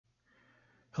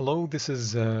Hello, this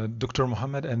is Dr.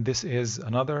 Muhammad, and this is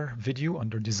another video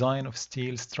under design of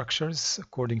steel structures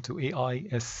according to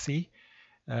AISC.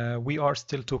 We are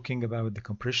still talking about the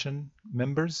compression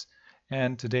members,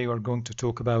 and today we're going to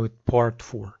talk about part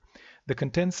 4. The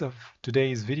contents of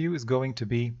today's video is going to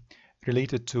be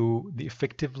related to the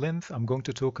effective length. I'm going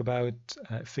to talk about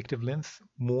effective length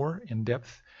more in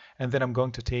depth, and then I'm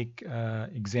going to take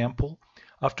example.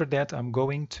 After that, I'm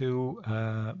going to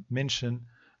mention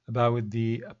about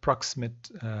the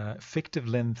approximate effective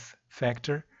length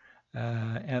factor,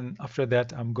 and after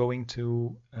that I'm going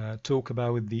to talk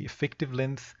about the effective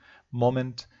length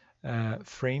moment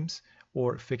frames,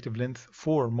 or effective length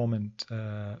for moment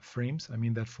frames. I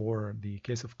mean that for the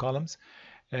case of columns.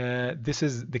 This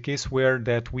is the case where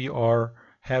that we are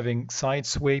having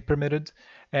Sidesway permitted,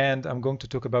 and I'm going to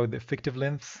talk about the effective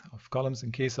length of columns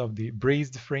in case of the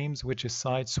braced frames, which is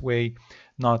Sidesway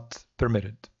not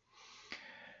permitted.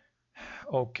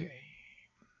 Okay,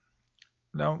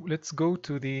 now let's go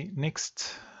to the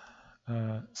next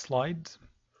slide.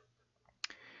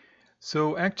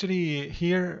 So actually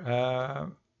here,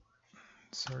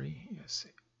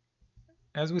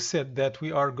 as we said that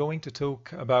we are going to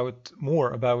talk about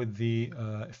more about the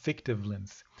effective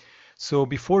length. So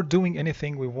before doing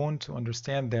anything, we want to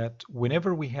understand that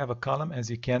whenever we have a column, as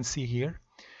you can see here,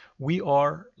 we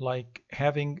are like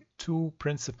having two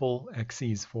principal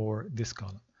axes for this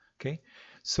column. Okay,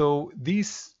 so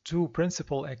these two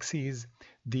principal axes,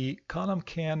 the column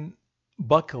can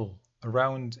buckle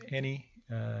around any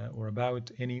or about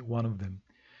any one of them.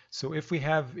 So if we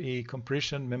have a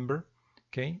compression member,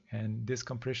 okay, and this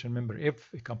compression member, if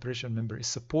a compression member is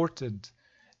supported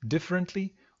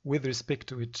differently with respect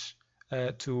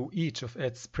to each of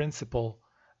its principal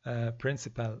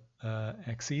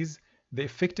axes, the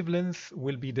effective length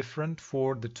will be different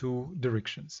for the two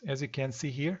directions. As you can see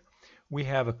here, we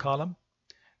have a column.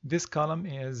 This column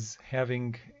is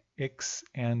having X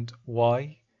and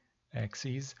Y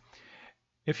axes.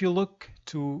 If you look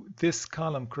to this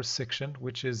column cross-section,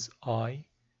 which is I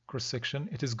cross-section,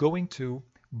 it is going to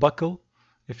buckle,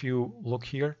 if you look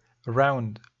here,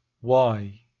 around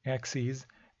Y axis,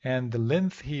 and the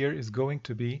length here is going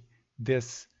to be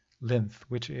this length,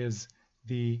 which is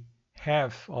the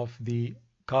half of the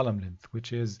column length,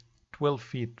 which is 12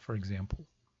 feet, for example.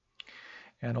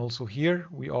 And also here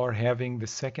we are having the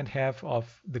second half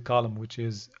of the column, which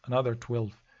is another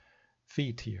 12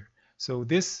 feet here. So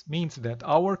this means that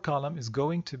our column is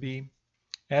going to be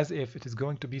as if it is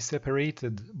going to be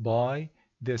separated by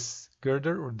this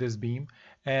girder or this beam,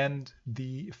 and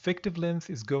the effective length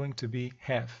is going to be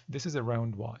half. This is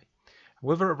around Y.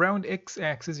 However, around X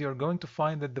axis, you're going to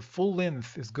find that the full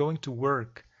length is going to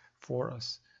work for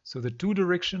us. So the two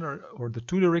direction or the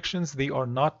two directions, they are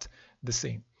not the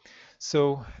same.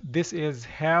 So this is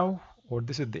how, or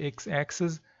this is the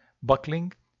X-axis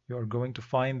buckling. You're going to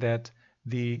find that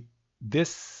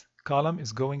this column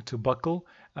is going to buckle.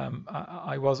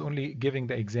 I was only giving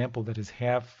the example that is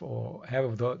half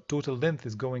of the total length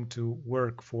is going to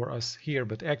work for us here,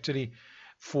 but actually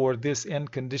for this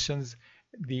end conditions,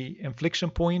 the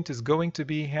inflection point is going to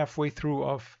be halfway through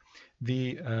of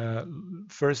the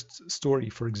first story,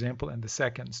 for example, and the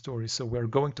second story. So we're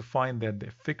going to find that the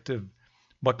effective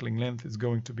buckling length is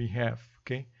going to be half.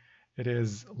 Okay, it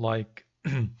is like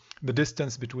the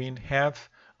distance between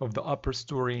half of the upper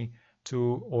story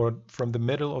or from the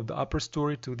middle of the upper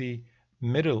story to the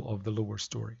middle of the lower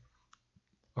story.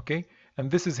 Okay,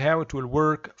 and this is how it will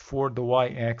work for the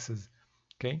y-axis.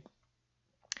 Okay,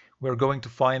 we're going to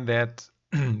find that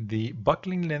the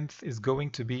buckling length is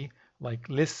going to be like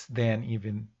less than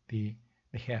even the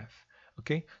half.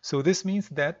 Okay, so this means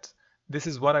that this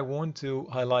is what I want to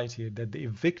highlight here, that the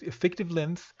effective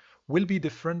length will be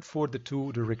different for the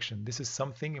two directions. This is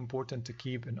something important to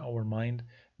keep in our mind,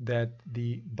 that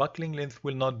the buckling length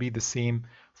will not be the same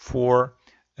for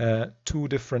two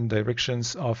different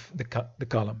directions of the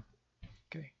column.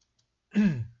 Okay.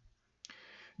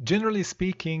 Generally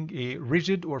speaking, a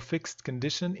rigid or fixed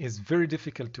condition is very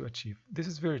difficult to achieve. This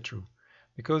is very true,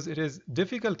 because it is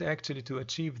difficult actually to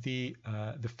achieve the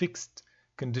fixed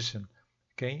condition.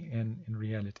 Okay, in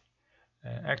reality,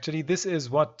 actually this is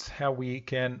how we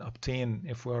can obtain,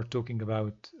 if we are talking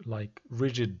about like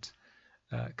rigid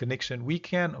connection, we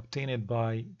can obtain it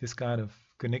by this kind of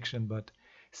connection, but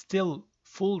still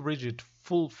full rigid,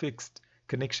 full fixed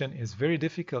connection is very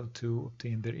difficult to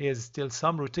obtain. There is still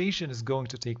some rotation is going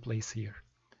to take place here.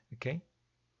 Okay,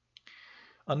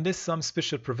 unless some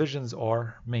special provisions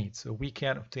are made, so we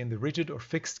can obtain the rigid or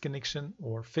fixed connection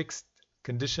or fixed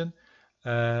condition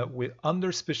with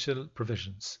under special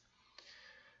provisions.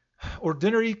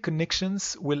 Ordinary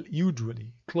connections will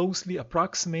usually closely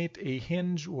approximate a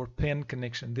hinge or pin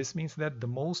connection. This means that the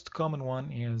most common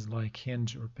one is like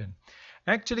hinge or pin.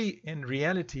 Actually, in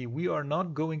reality, we are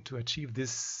not going to achieve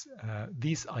these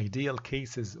ideal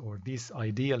cases or these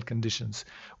ideal conditions,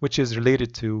 which is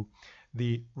related to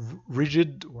the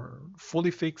rigid or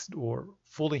fully fixed or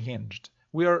fully hinged.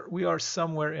 We are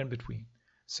somewhere in between.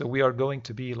 So we are going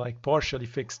to be like partially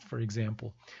fixed, for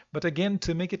example. But again,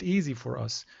 to make it easy for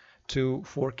us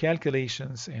for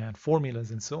calculations and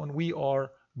formulas and so on, we are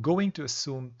going to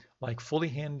assume like fully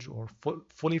hinge or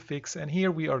fully fixed. And here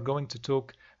we are going to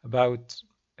talk about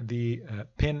the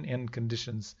pin end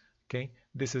conditions. Okay,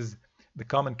 this is the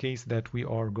common case that we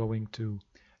are going to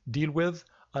deal with.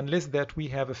 Unless that we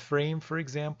have a frame, for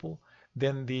example,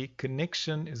 then the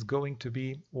connection is going to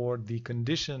be, or the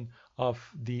condition of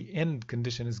the end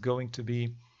condition is going to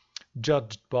be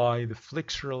judged by the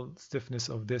flexural stiffness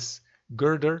of this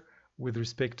girder with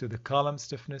respect to the column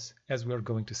stiffness, as we are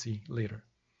going to see later.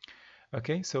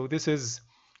 Okay, so this is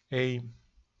an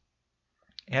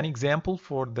example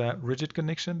for the rigid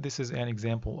connection. This is an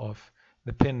example of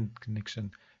the pin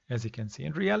connection, as you can see.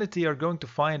 In reality, you're going to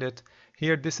find it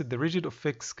here. This is the rigid or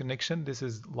fixed connection. This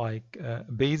is like a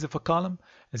base of a column,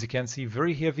 as you can see,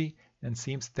 very heavy, and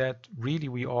seems that really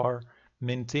we are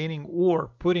maintaining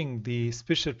or putting the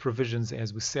special provisions,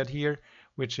 as we said here,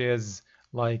 which is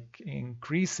like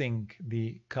increasing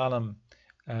the column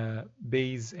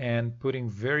base and putting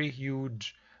very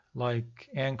huge like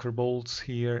anchor bolts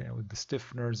here and with the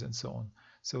stiffeners and so on.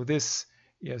 So this,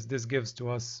 yes, this gives to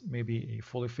us maybe a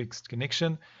fully fixed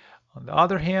connection. On the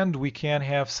other hand, we can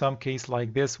have some case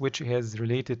like this, which is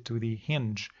related to the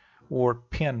hinge or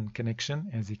pin connection.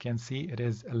 As you can see, it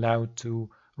is allowed to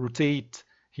rotate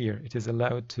here. It is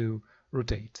allowed to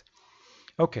rotate.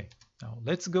 Okay, now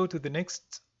let's go to the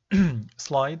next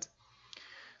slide.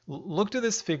 Look to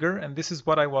this figure, and this is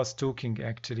what I was talking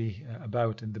actually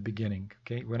about in the beginning,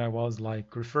 okay, when I was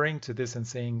like referring to this and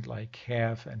saying like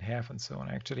half and half and so on.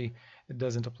 Actually, it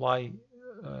doesn't apply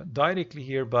directly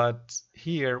here, but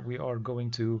here we are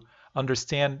going to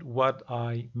understand what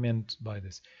I meant by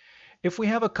this. If we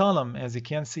have a column, as you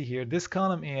can see here, this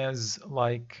column is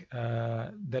like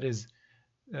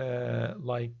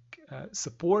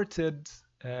supported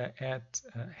at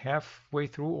halfway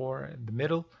through or in the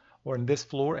middle or in this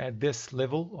floor, at this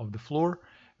level of the floor.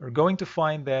 We're going to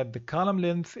find that the column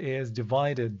length is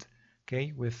divided,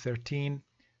 okay, with 13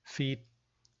 feet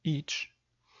each.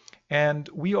 And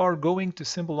we are going to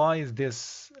symbolize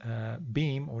this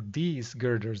beam or these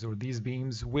girders or these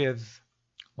beams with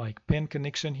like pin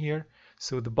connection here.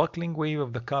 So the buckling wave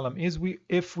of the column is,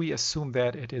 if we assume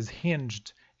that it is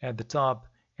hinged at the top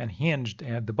and hinged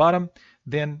at the bottom,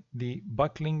 then the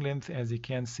buckling length, as you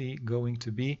can see, going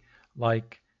to be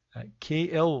like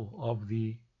KL of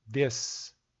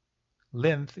this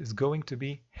length is going to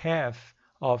be half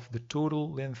of the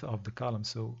total length of the column.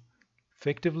 So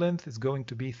effective length is going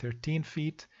to be 13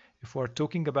 feet if we're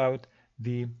talking about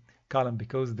the column,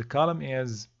 because the column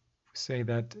is, say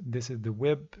that this is the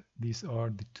web, these are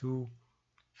the two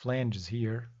flanges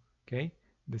here, okay?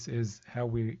 This is how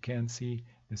we can see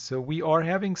this. So we are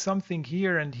having something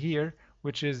here and here,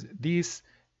 which is these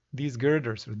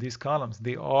girders or these columns.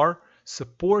 They are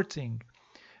supporting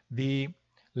the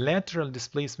lateral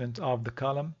displacement of the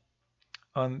column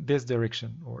on this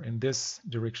direction or in this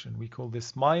direction. We call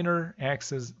this minor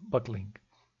axis buckling,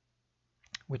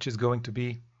 which is going to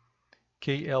be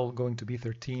KL, going to be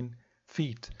 13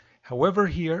 feet. However,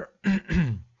 here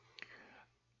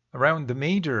around the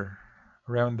major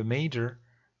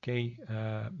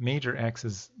major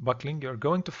axis buckling, you're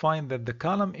going to find that the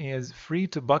column is free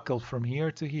to buckle from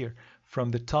here to here, from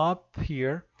the top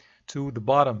here to the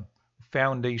bottom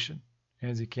foundation,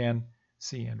 as you can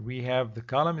see. And we have the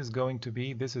column is going to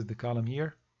be, this is the column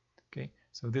here, okay?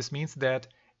 So this means that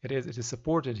it is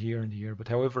supported here and here, but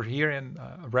however here and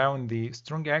around the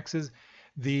strong axis,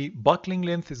 the buckling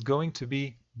length is going to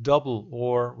be double,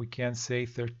 or we can say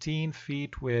 13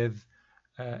 feet with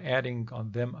adding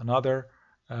on them another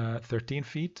 13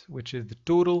 feet, which is the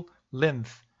total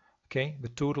length, okay, the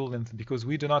total length, because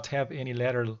we do not have any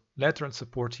lateral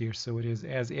support here. So it is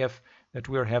as if that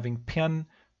we are having pin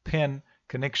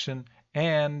connection,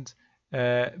 and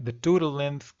the total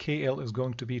length KL is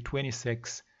going to be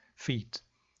 26 feet,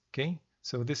 okay?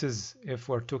 So this is, if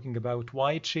we're talking about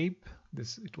wide shape,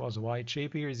 it was a wide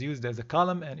shape here, is used as a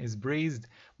column and is braced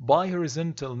by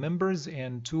horizontal members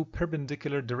in two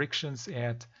perpendicular directions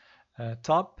at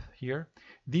top here.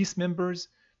 These members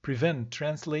prevent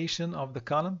translation of the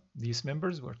column. These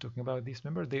members, we're talking about these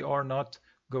members, they are not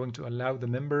going to allow the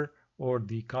member or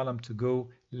the column to go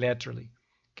laterally.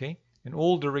 okay, in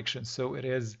all directions. So it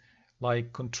is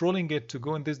like controlling it to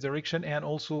go in this direction and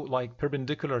also like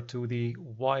perpendicular to the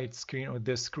white screen or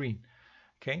this screen,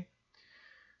 okay.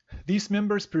 These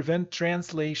members prevent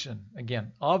translation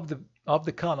again of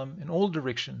the column in all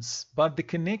directions, but the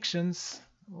connections,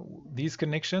 these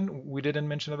connection, we didn't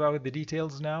mention about the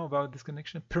details now about this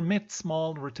connection, permit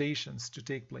small rotations to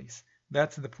take place.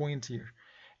 That's the point here.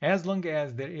 As long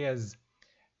as there is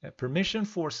permission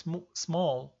for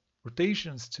small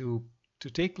rotations to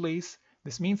take place,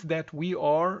 this means that we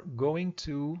are going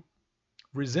to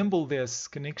resemble this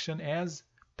connection as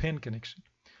pin connection.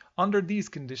 Under these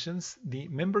conditions, the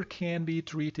member can be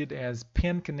treated as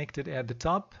pin connected at the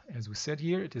top. As we said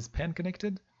here, it is pin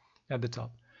connected at the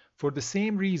top. For the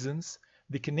same reasons,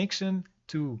 the connection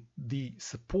to the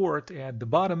support at the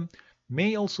bottom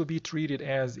may also be treated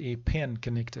as a pin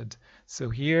connected. So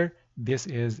here, this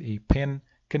is a pin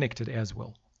connected as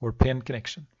well, or pin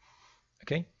connection.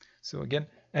 Okay, so again,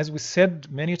 as we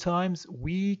said many times,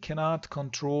 we cannot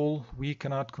control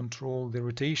the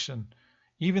rotation,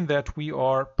 even that we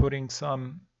are putting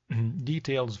some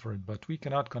details for it, but we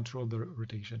cannot control the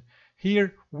rotation.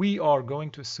 Here we are going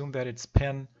to assume that it's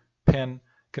pin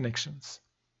connections.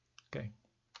 Okay.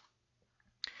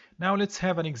 Now let's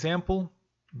have an example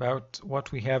about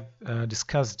what we have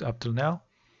discussed up till now.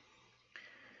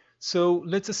 So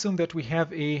let's assume that we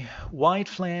have a wide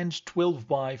flange 12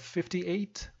 by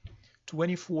 58,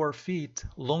 24 feet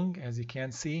long, as you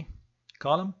can see,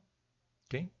 column,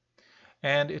 okay,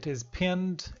 and it is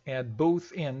pinned at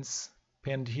both ends,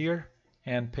 pinned here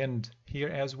and pinned here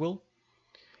as well,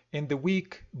 in the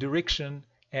weak direction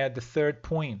at the third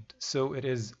point. So it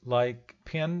is like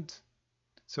pinned,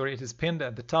 sorry, it is pinned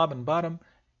at the top and bottom,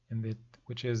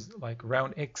 which is like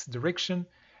around X direction,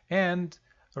 and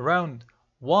around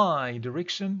Y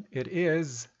direction it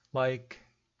is like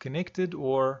connected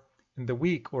or in the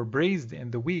weak or braced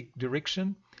in the weak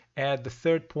direction at the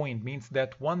third point. Means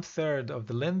that 1/3 of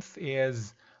the length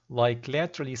is like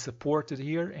laterally supported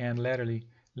here and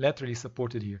laterally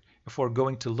supported here. If we're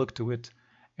going to look to it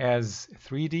as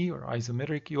 3D or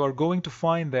isometric, you are going to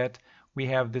find that we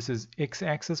have this is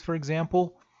X-axis, for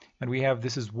example, and we have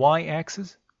this is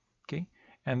Y-axis, okay,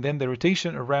 and then the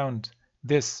rotation around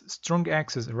this strong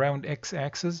axis around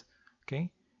X-axis,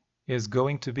 okay, is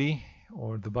going to be,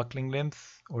 or the buckling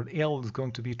length, or the L is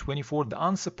going to be 24. The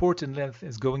unsupported length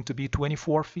is going to be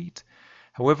 24 feet.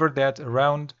 However, that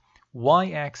around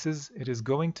Y-axis, it is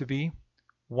going to be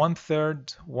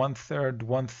 1/3, 1/3,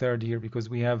 1/3 here, because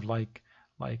we have like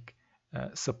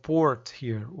support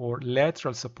here, or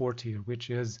lateral support here,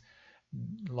 which is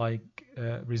like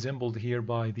resembled here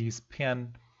by these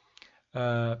pin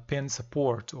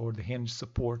support or the hinge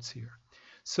supports here.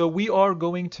 So we are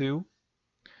going to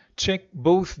check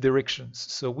both directions.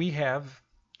 So we have,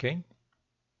 okay,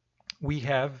 we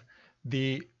have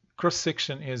the cross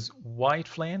section is wide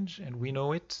flange, and we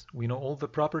know it. We know all the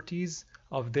properties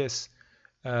of this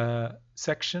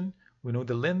section. We know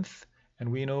the length, and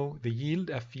we know the yield,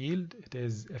 F yield. It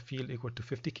is F yield equal to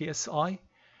 50 KSI,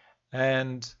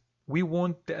 and we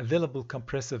want the available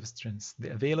compressive strength,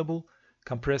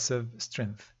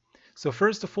 So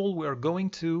first of all, we are going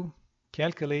to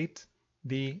calculate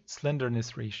the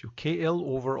slenderness ratio, KL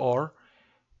over R,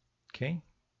 okay,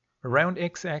 around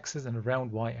X-axis and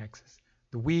around Y-axis.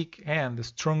 The weak and the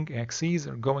strong axes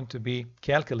are going to be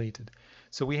calculated.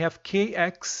 So we have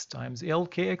KX times L.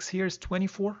 KX here is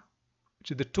 24,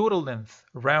 which is the total length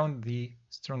around the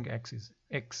strong axis,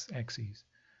 X-axis,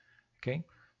 okay.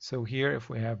 So here, if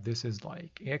we have this is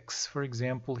like X, for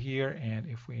example, here, and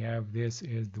if we have this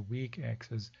is the weak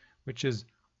axis, which is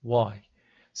Y.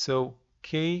 So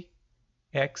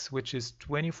KX, which is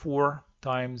 24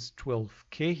 times 12.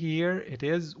 K here, it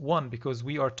is 1, because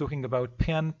we are talking about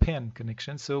pin-pin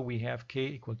connection, so we have K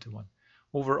equal to 1.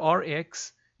 Over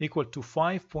Rx equal to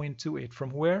 5.28. From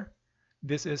where?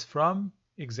 This is from,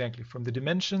 exactly, from the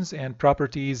dimensions and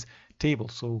properties table.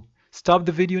 So stop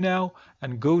the video now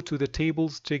and go to the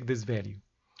tables, check this value.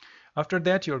 After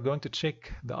that, you're going to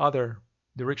check the other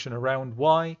direction around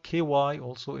Y. KY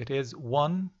also, it is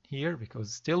 1 here,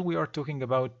 because still we are talking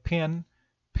about pin,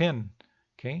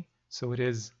 okay? So it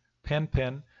is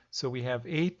pin. So we have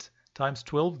 8 times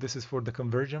 12. This is for the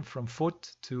conversion from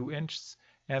foot to inches,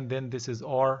 and then this is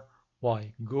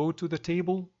RY. Go to the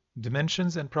table,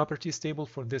 dimensions and properties table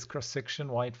for this cross section,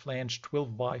 wide flange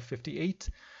 12 by 58.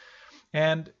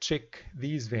 And check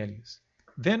these values.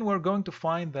 Then we're going to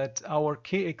find that our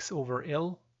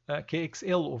KXL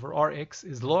over Rx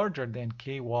is larger than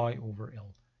KY over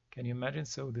L. Can you imagine?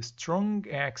 So the strong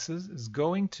axis is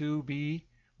going to be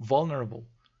vulnerable.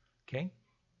 Okay.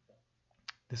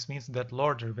 This means that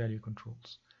larger value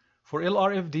controls. For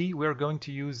LRFD, we're going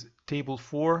to use table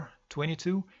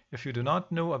 422. If you do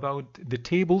not know about the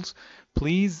tables,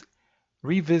 please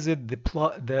revisit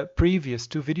the previous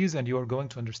two videos and you are going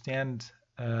to understand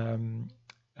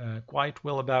quite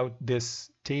well about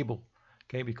this table,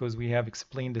 okay, because we have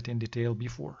explained it in detail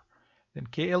before. Then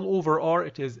KL over R,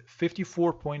 it is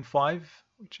 54.5,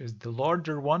 which is the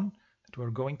larger one that we're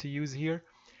going to use here.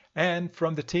 And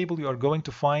from the table, you are going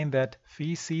to find that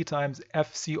phi C times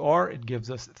FCR, it gives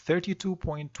us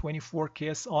 32.24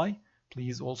 KSI.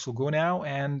 Please also go now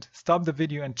and stop the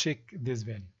video and check this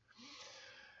value.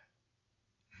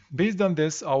 Based on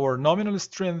this, our nominal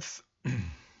strength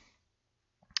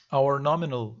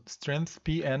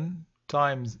Pn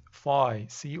times phi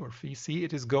C or phi C,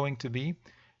 it is going to be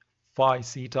phi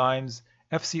C times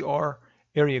FCR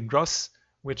area gross,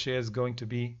 which is going to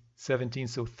be 17,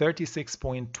 so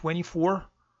 36.24,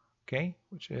 okay,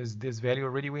 which is this value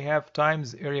already we have,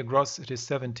 times area gross, it is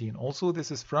 17. Also,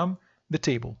 this is from the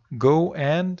table. Go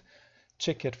and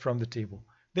check it from the table.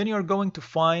 Then you are going to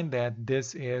find that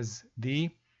this is the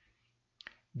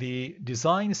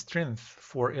design strength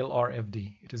for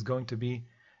LRFD. It is going to be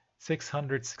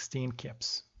 616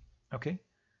 kips. Okay,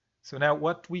 so now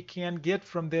what we can get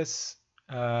from this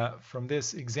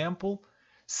example,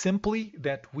 simply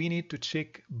that we need to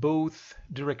check both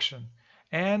direction.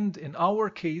 And in our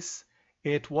case,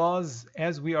 it was,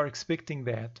 as we are expecting,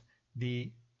 that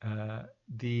the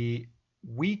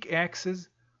weak axis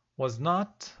was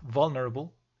not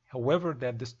vulnerable, however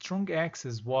that the strong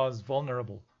axis was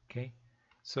vulnerable. Okay,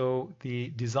 so the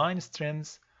design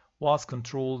strength was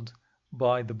controlled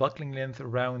by the buckling length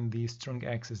around the strong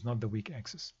axis, not the weak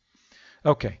axis.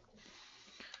 Okay.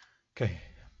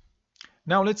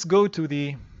 Now let's go to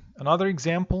another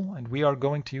example, and we are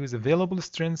going to use available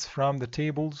strengths from the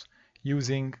tables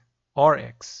using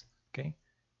Rx. Okay,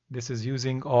 this is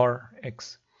using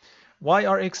Rx. Why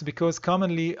Rx? Because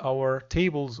commonly our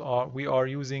tables we are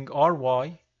using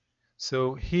Ry.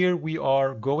 So here we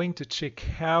are going to check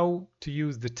how to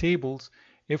use the tables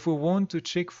if we want to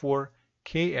check for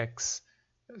KXLX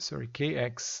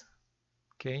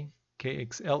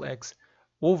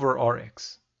over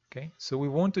Rx. Okay, so we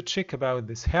want to check about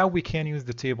this, how we can use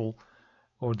the table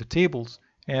or the tables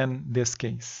in this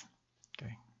case.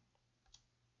 Okay,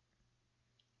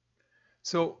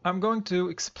 so I'm going to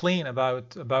explain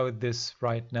about this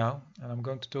right now, and I'm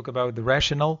going to talk about the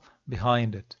rationale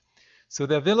behind it. So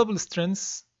the available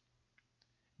strengths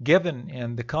given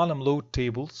in the column load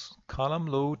tables,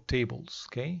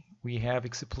 okay, we have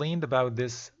explained about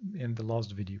this in the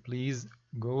last video. Please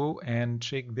go and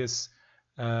check these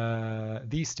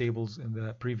tables in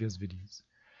the previous videos,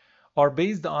 are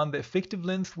based on the effective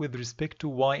length with respect to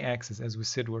y-axis. As we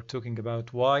said, we're talking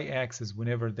about y-axis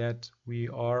whenever that we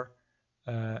are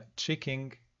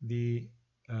checking the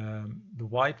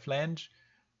wide flange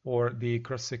or the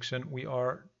cross section. We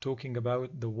are talking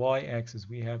about the y-axis.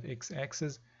 We have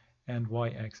x-axis and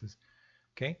y-axis.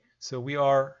 Okay, so we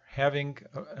are having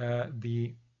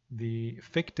the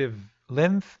effective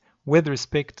length with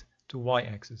respect to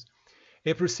y-axis.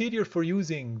 A procedure for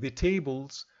using the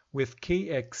tables with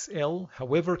KXL,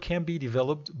 however, can be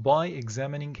developed by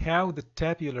examining how the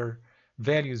tabular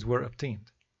values were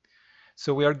obtained.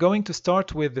 So we are going to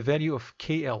start with the value of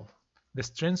KL. The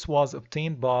strength was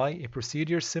obtained by a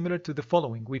procedure similar to the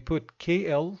following. We put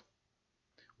KL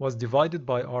was divided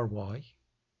by RY,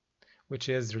 which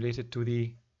is related to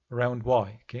the around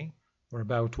Y, okay, or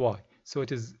about Y. So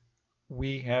it is,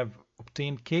 we have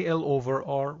obtained KL over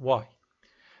RY.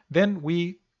 Then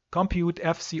we compute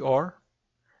FCR,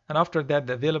 and after that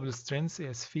the available strength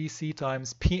is phi C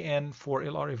times Pn for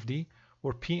LRFD,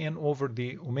 or Pn over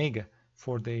the omega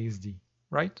for the ASD,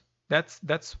 right?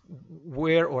 That's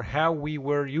where or how we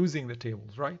were using the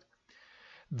tables, right?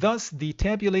 Thus, the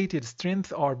tabulated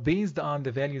strengths are based on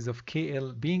the values of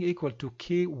KL being equal to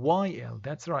KYL.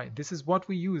 That's right. This is what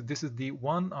we use. This is the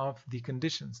one of the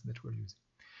conditions that we're using.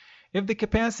 If the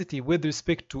capacity with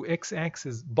respect to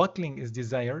x-axis buckling is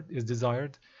desired,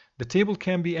 the table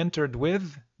can be entered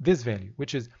with this value,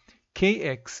 which is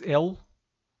KXL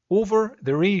over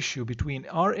the ratio between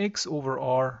Rx over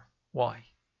Ry.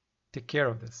 Take care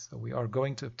of this. So we are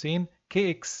going to obtain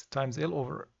Kx times L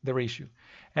over the ratio.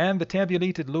 And the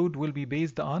tabulated load will be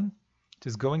based on, it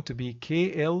is going to be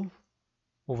KL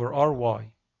over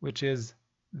Ry, which is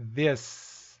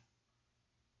this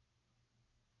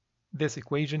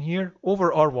equation here over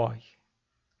Ry.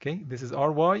 Okay, this is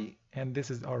Ry and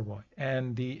this is Ry.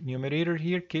 And the numerator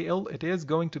here, KL, it is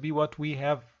going to be what we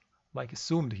have like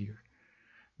assumed here.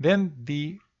 Then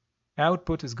the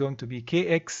output is going to be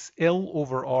KXL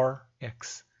over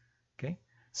Rx. Okay,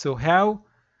 so how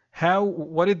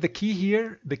What is the key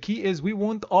here? The key is we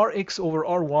want Rx over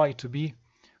Ry to be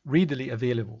readily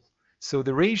available. So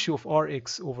the ratio of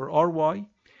Rx over Ry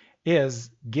is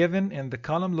given in the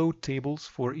column load tables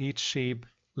for each shape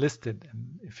listed.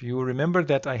 And if you remember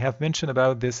that I have mentioned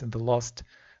about this in the last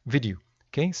video.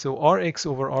 Okay, so Rx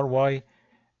over Ry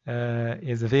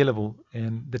is available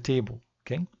in the table.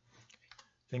 Okay, I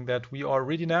think that we are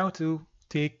ready now to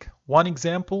take one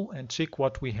example and check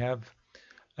what we have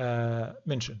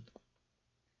mentioned.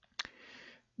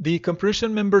 The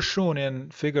compression member shown in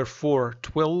figure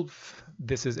 4.12,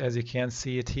 this is as you can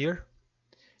see it here,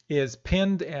 is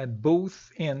pinned at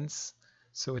both ends.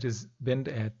 So it is pinned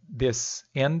at this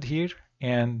end here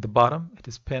and the bottom, it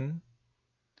is pinned,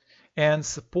 and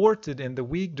supported in the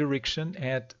weak direction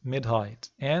at mid-height,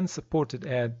 and supported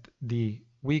at the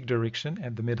weak direction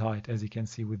at the mid-height, as you can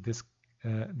see with this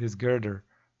this girder.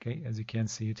 Okay, as you can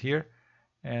see it here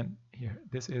and here.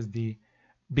 This is the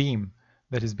beam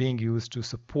that is being used to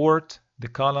support the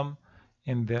column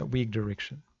in the weak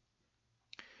direction.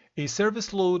 A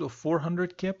service load of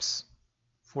 400 kips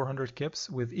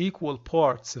with equal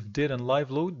parts of dead and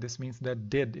live load. This means that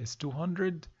dead is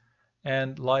 200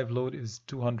 and live load is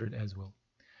 200 as well.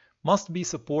 Must be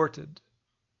supported.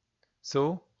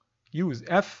 So use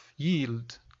F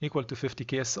yield equal to 50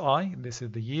 ksi. This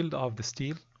is the yield of the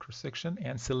steel cross section,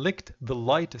 and select the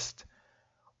lightest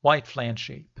white flange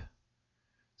shape.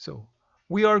 So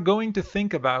we are going to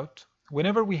think about,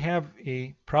 whenever we have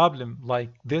a problem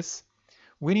like this,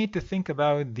 we need to think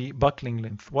about the buckling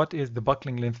length. What is the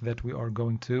buckling length that we are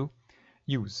going to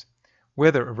use?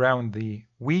 Whether around the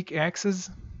weak axis,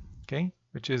 okay,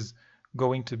 which is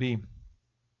going to be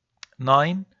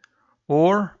 9,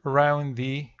 or around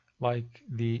the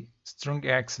strong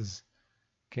axis,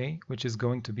 okay, which is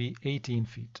going to be 18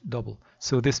 feet double.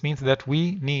 So this means that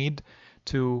we need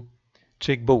to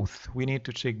check both. We need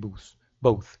to check both.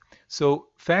 So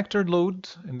factored load,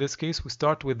 in this case, we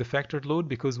start with the factored load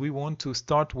because we want to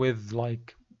start with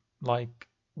like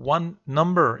one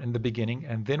number in the beginning,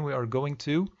 and then we are going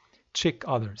to check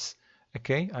others.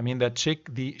 Okay, I mean that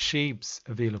check the shapes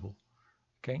available.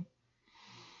 Okay.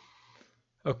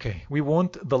 Okay, we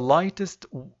want the lightest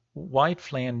white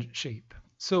flange shape.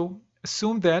 So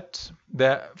assume that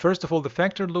first of all the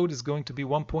factored load is going to be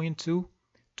 1.2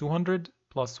 200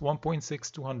 plus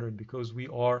 1.6 200 because we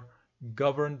are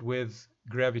governed with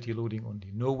gravity loading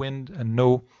only, no wind and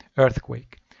no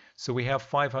earthquake. So we have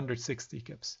 560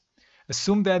 kips.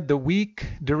 Assume that the weak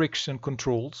direction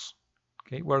controls,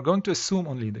 okay, we're going to assume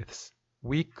only this,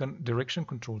 weak direction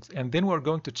controls, and then we're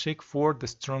going to check for the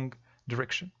strong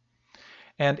direction.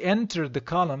 And enter the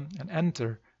column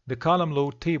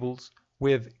load tables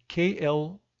with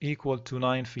KL equal to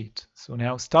 9 feet. So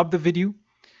now stop the video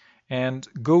and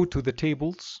go to the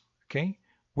tables, okay,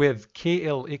 with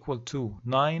KL equal to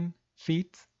 9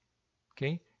 feet,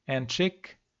 okay, and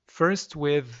check first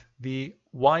with the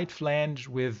wide flange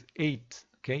with 8,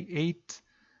 okay,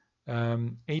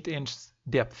 8 inch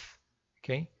depth,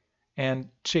 okay, and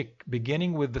check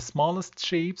beginning with the smallest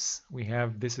shapes. We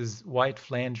have, this is wide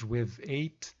flange with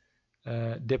 8,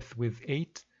 depth with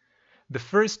 8. The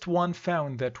first one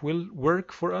found that will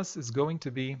work for us is going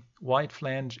to be wide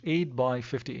flange 8 by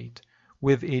 58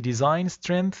 with a design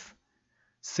strength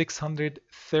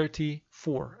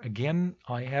 634. Again,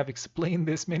 I have explained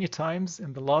this many times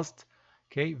in the last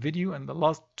video and the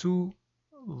last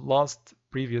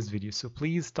previous videos. So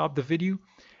please stop the video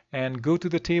and go to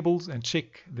the tables and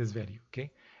check this value.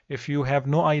 Okay, if you have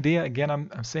no idea, again,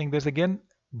 I'm saying this again,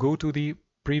 go to the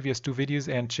previous 2 videos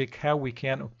and check how we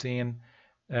can obtain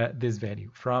this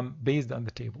value based on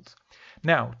the tables.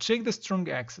 Now check the strong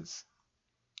axis.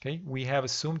 Okay, we have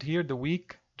assumed here the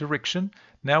weak direction.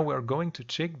 Now we are going to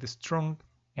check the strong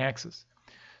axis.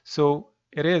 So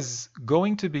it is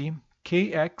going to be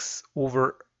kx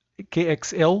over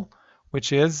kxl,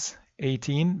 which is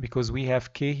 18 because we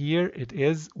have k here. It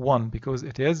is 1 because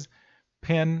it is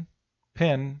pin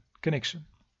connection.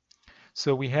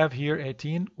 So we have here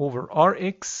 18 over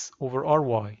rx over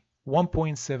ry,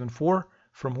 1.74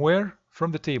 from where?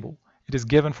 From the table. It is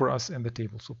given for us in the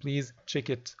table. So please check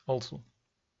it also.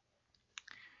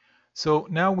 So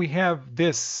now we have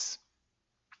this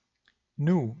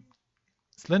new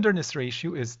slenderness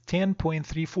ratio is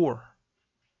 10.34.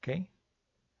 Okay,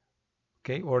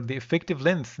 or the effective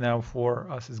length now for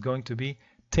us is going to be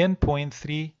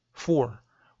 10.34,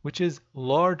 which is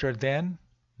larger than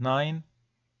 9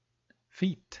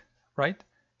 feet, right?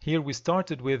 Here we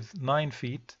started with 9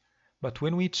 feet, but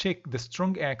when we check the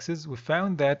strong axis, we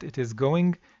found that it is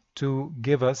going to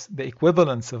give us the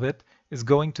equivalence of it is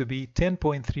going to be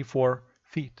 10.34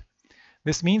 feet.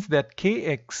 This means that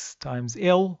Kx times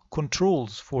L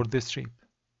controls for this shape.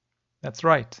 That's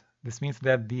right. This means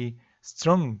that the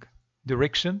strong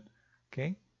direction,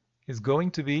 okay, is going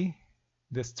to be,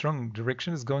 the strong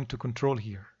direction is going to control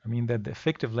here. I mean that the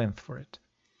effective length for it.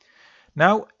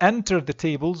 Now enter the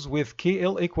tables with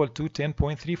KL equal to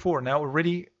 10.34. Now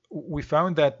already we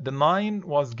found that the 9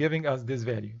 was giving us this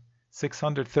value,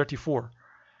 634.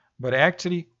 But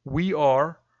actually we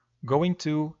are going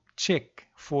to check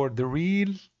for the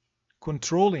real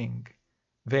controlling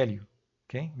value,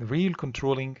 okay, the real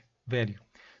controlling value.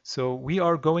 So we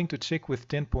are going to check with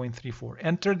 10.34.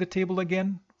 Enter the table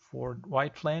again for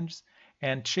wide flanges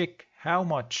and check how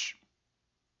much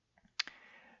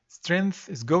strength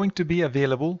is going to be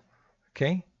available,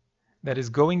 okay, that is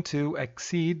going to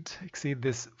exceed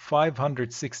this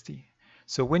 560.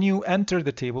 So when you enter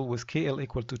the table with KL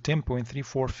equal to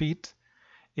 10.34 feet,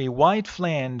 a wide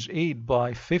flange 8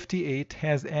 by 58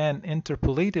 has an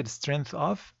interpolated strength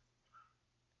of,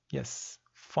 yes,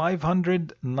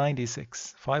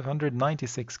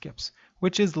 596 kips,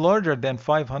 which is larger than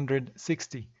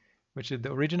 560, which is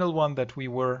the original one that we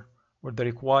were, or the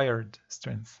required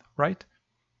strength, right?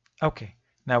 Okay,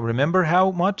 now remember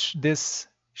how much this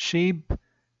shape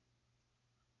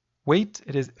weight,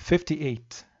 it is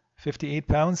 58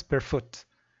 pounds per foot.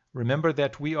 Remember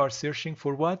that we are searching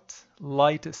for what?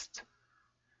 Lightest.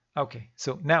 Okay,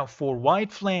 so now for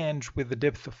wide flange with the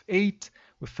depth of 8,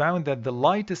 we found that the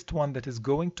lightest one that is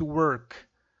going to work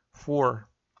for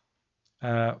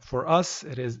us,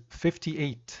 it is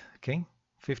 58, okay?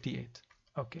 58,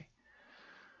 okay.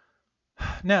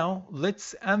 Now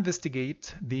let's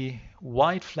investigate the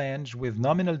wide flange with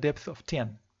nominal depth of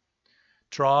 10.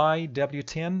 Try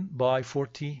W10 by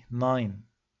 49,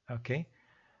 okay?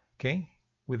 Okay,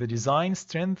 with a design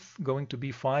strength going to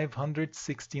be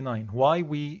 569. Why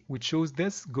we chose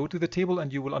this? Go to the table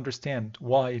and you will understand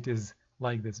why it is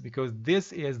like this, because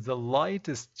this is the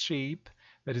lightest shape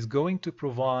that is going to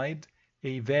provide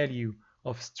a value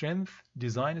of strength,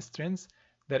 design strength,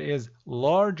 that is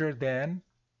larger than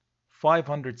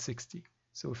 560.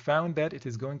 So we found that it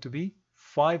is going to be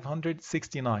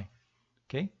 569.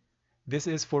 Okay, this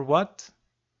is for what?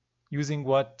 Using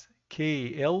what?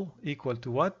 KL equal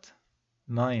to what?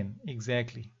 9,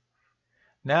 exactly.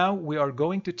 Now we are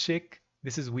going to check,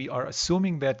 we are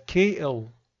assuming that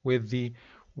KL with the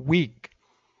weak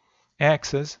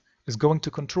axis is going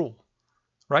to control,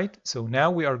 right? So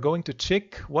now we are going to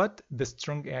check what? The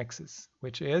strong axis,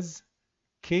 which is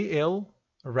KL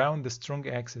around the strong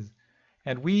axis.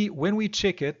 And when we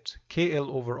check it, KL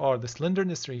over R, the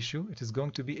slenderness ratio, it is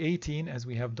going to be 18, as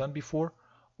we have done before,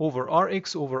 over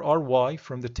Rx over Ry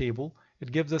from the table.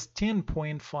 It gives us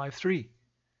 10.53.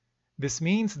 This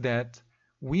means that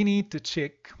we need to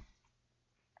check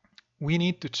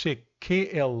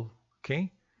KL,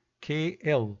 okay?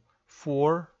 KL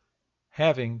for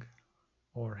having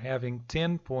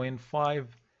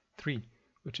 10.53,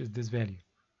 which is this value.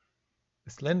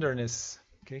 The slenderness,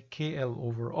 okay, KL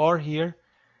over R here,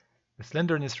 the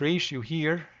slenderness ratio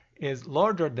here is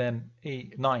larger than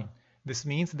a 9. This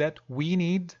means that we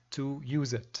need to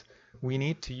use it. We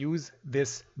need to use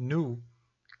this new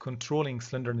controlling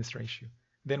slenderness ratio.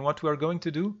 Then what we are going to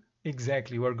do?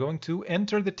 Exactly, we are going to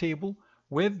enter the table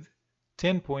with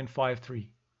 10.53,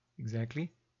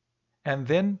 exactly, and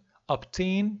then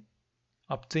obtain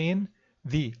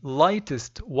the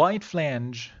lightest wide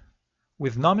flange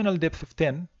with nominal depth of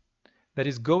 10 that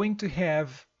is going to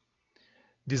have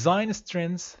design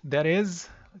strength that is,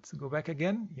 let's go back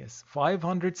again, yes,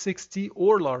 560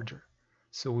 or larger.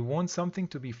 So we want something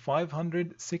to be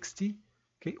 560,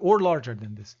 okay, or larger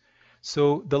than this.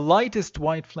 So the lightest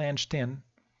wide flange 10,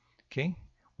 okay,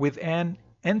 with an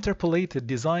interpolated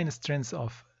design strength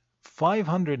of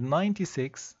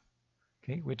 596,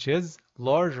 okay, which is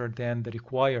larger than the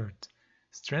required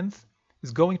strength,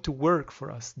 is going to work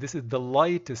for us. This is the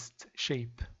lightest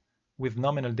shape with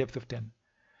nominal depth of 10.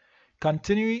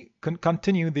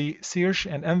 Continue the search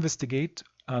and investigate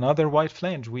another wide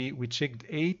flange. We checked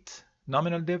 8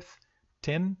 nominal depth,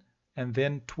 10, and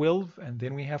then 12, and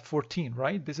then we have 14,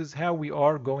 right? This is how we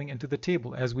are going into the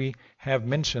table, as we have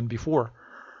mentioned before.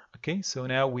 Okay, so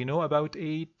now we know about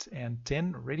 8 and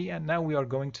 10 already, and now we are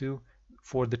going to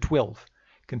for the 12.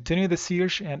 Continue the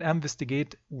search and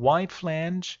investigate wide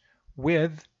flange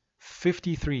with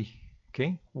 53.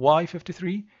 Okay, why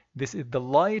 53? This is the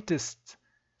lightest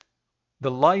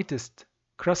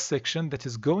cross section that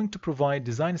is going to provide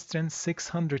design strength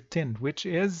 610, which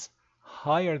is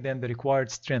higher than the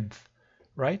required strength,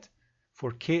 right?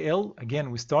 For KL,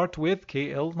 again, we start with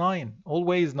KL 9,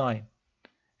 always 9.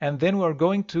 And then we are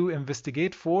going to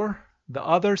investigate for the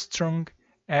other strong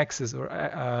axis or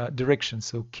direction.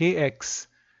 So kx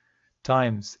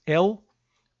times L,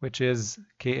 which is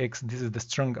kx, this is the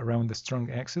strung around the strung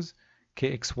axis,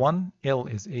 kx1, L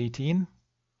is 18,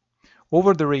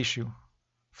 over the ratio.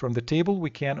 From the table we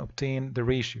can obtain the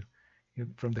ratio.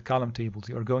 From the column tables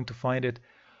you are going to find it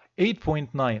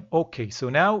 8.9. Okay, so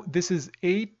now this is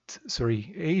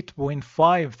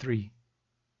 8.53.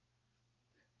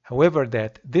 However,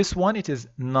 that this one, it is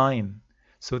 9.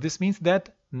 So this means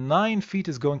that 9 feet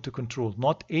is going to control,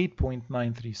 not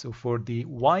 8.93. So for the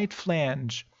wide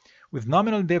flange with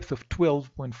nominal depth of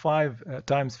 12.5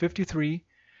 times 53,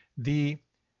 the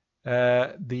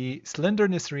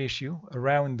slenderness ratio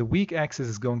around the weak axis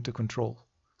is going to control.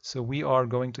 So we are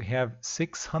going to have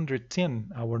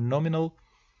 610, our nominal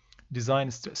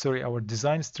design, our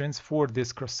design strength for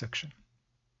this cross section.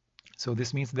 So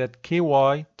this means that ky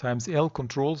times L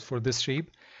controls for this shape,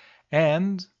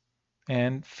 and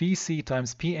phi c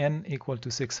times pn equal to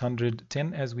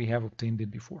 610 as we have obtained it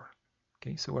before.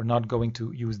 Okay, so we're not going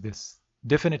to use this.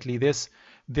 Definitely this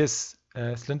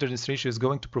slenderness ratio is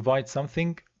going to provide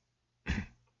something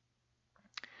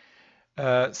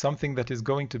something that is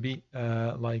going to be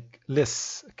like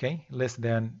less, okay, less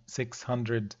than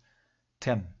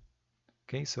 610.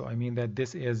 Okay, so I mean that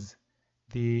this is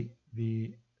the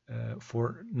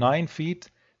for 9 feet,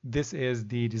 this is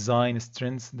the design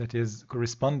strength that is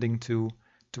corresponding to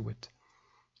it.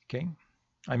 Okay,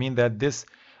 I mean that this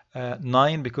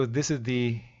 9, because this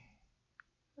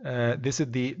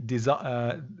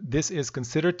is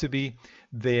considered to be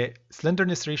the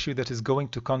slenderness ratio that is going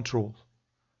to control.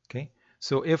 Okay,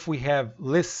 so if we have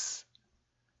less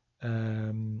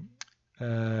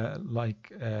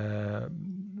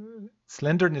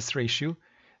slenderness ratio,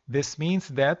 this means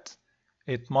that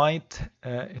it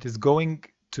is going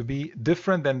to be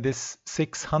different than this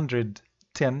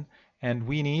 610, and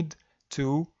we need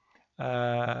to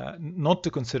not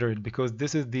to consider it, because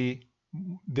this is the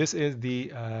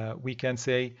we can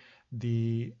say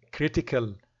the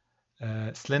critical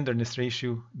slenderness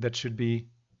ratio that should be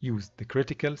used. The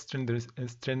critical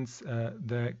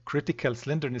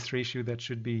slenderness ratio that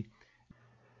should be.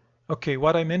 Okay,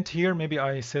 what I meant here, maybe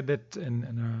I said that in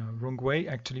a wrong way.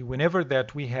 Actually, whenever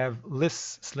that we have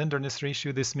less slenderness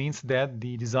ratio, this means that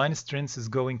the design strength is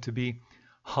going to be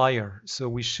higher. So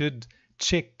we should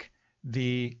check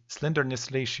the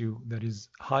slenderness ratio that is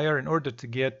higher in order to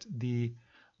get the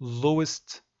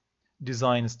lowest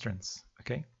design strength.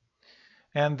 Okay,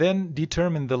 and then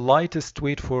determine the lightest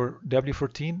weight for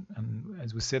W14. And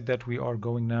as we said that we are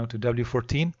going now to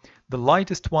W14. The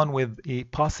lightest one with a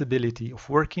possibility of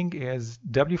working is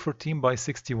W14 by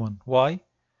 61. Why?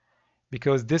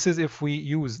 Because this is, if we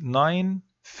use 9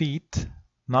 feet,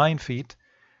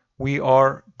 we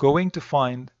are going to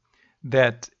find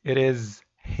that it is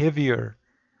heavier.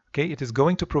 Okay, it is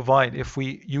going to provide, if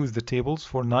we use the tables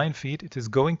for 9 feet, it is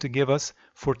going to give us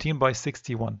 14 by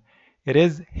 61. It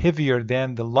is heavier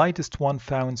than the lightest one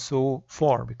found so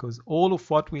far, because all of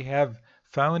what we have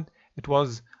found, it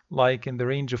was like in the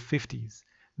range of 50s.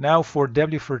 Now for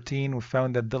W14, we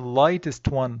found that the lightest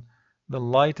one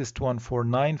for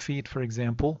 9 feet, for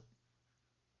example,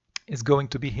 is going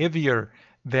to be heavier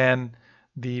than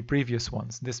the previous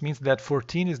ones. This means that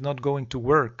 14 is not going to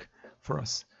work for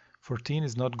us. 14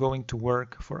 is not going to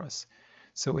work for us.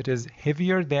 So it is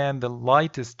heavier than the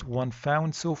lightest one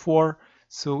found so far,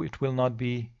 so it will not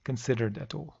be considered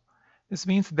at all. This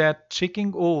means that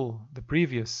checking all the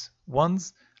previous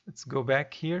ones, let's go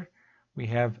back here. We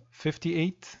have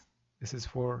 58. This is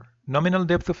for nominal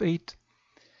depth of 8.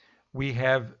 We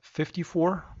have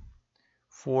 54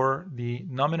 for the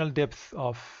nominal depth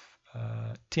of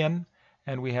 10,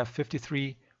 and we have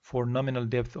 53 for nominal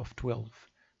depth of 12.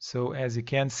 So as you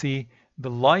can see, the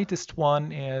lightest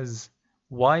one is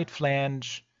wide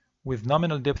flange with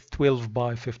nominal depth 12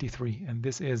 by 53, and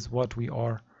this is what we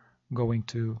are going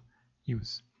to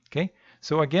use. Okay,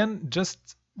 so again,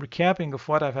 just recapping of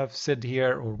what I have said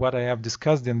here, or what I have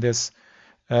discussed in this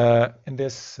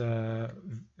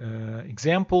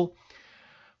example,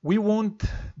 we want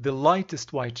the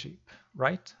lightest wide shape,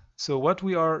 right? So what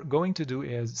we are going to do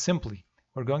is simply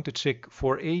we're going to check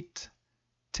for 8,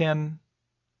 10,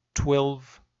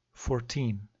 12,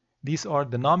 14. These are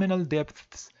the nominal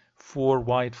depths for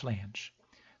wide flange.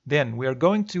 Then we are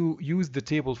going to use the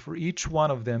table for each one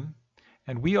of them,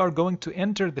 and we are going to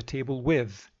enter the table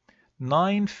with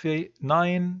 9 feet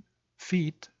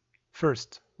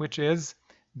first, which is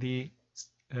the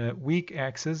weak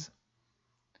axis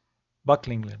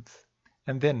buckling length,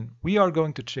 and then we are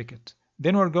going to check it.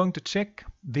 Then we're going to check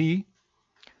the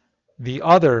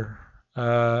other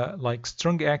like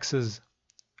strung axis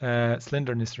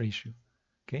slenderness ratio.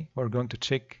 Okay, we're going to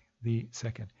check the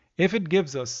second. If it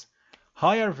gives us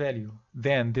higher value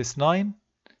than this 9,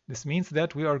 this means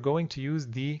that we are going to use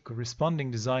the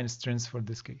corresponding design strengths for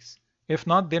this case. If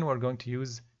not, then we're going to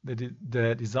use the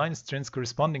design strengths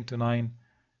corresponding to 9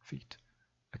 feet.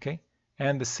 Okay,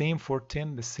 and the same for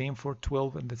 10, the same for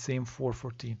 12, and the same for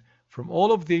 14. From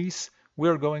all of these,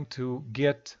 we're going to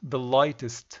get the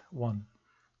lightest one.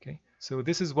 Okay, so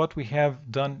this is what we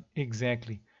have done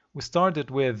exactly. We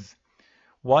started with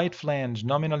wide flange,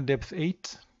 nominal depth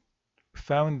 8. We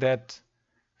found that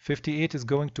 58 is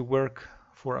going to work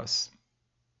for us.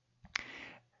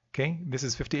 Okay, this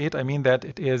is 58. I mean that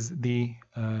it is the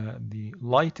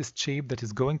lightest shape that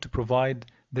is going to provide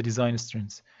the design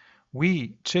strengths.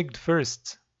 We checked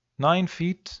first 9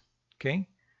 feet. Okay,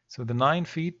 so the 9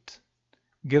 feet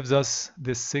gives us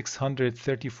this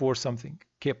 634 something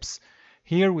kips.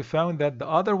 Here we found that the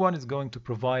other one is going to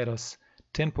provide us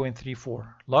 10.34,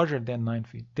 larger than 9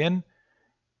 feet. Then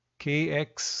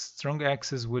KX, strong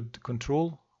axis, would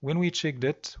control. When we checked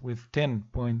it with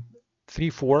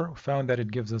 10.34, we found that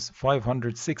it gives us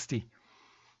 560.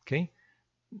 Okay,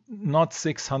 not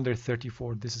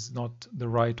 634. This is not the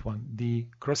right one. The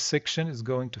cross section is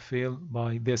going to fail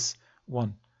by this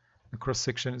one. The cross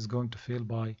section is going to fail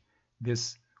by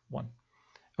this one.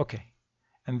 Okay,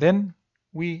 and then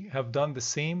we have done the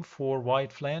same for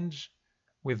wide flange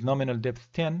with nominal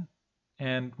depth 10,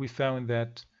 and we found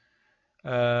that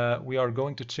we are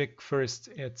going to check first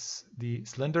it's the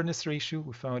slenderness ratio.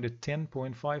 We found it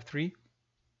 10.53,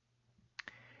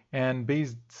 and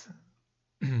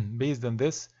based on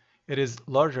this, it is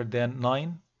larger than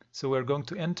 9, so we're going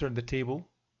to enter the table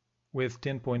with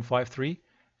 10.53,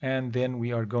 and then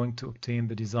we are going to obtain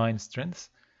the design strength.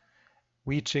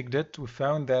 We checked it. We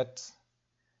found that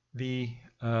the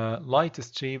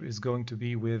lightest shape is going to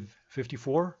be with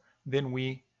 54. Then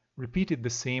we repeated the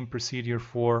same procedure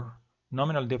for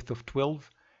nominal depth of 12,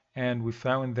 and we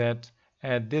found that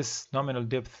at this nominal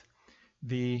depth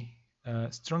the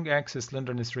strong axis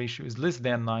slenderness ratio is less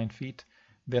than 9 feet.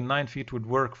 Then 9 feet would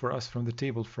work for us from the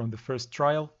table from the first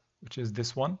trial, which is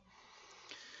this one,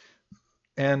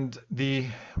 and the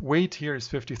weight here is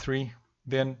 53.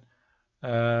 Then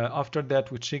after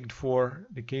that we checked for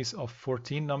the case of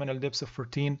 14, nominal depths of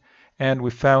 14, and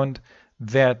we found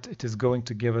that it is going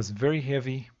to give us very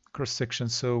heavy cross section,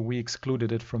 so we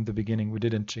excluded it from the beginning. We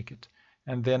didn't check it.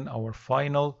 And then our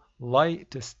final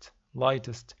lightest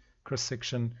cross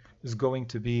section is going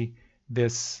to be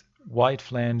this wide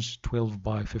flange 12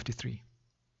 by 53.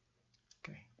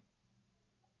 Okay.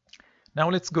 Now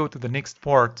let's go to the next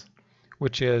part,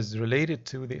 which is related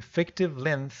to the effective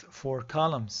length for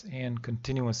columns and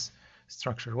continuous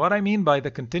structure. What I mean by the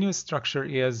continuous structure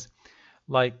is,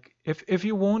 like, if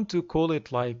you want to call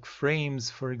it like frames,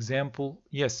 for example,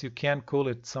 yes, you can call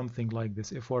it something like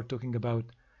this if we're talking about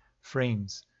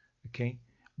frames. Okay,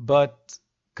 but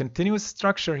continuous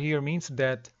structure here means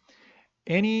that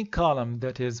any column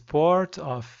that is part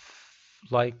of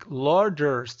like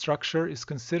larger structure is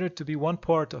considered to be one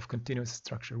part of continuous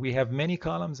structure. We have many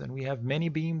columns and we have many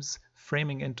beams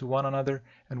framing into one another,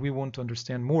 and we want to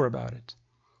understand more about it.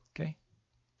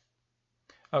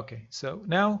 Okay, so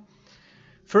now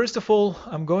first of all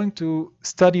I'm going to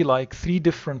study like 3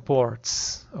 different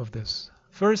parts of this.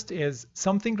 First is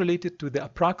something related to the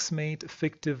approximate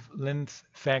effective length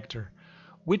factor,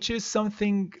 which is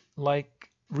something like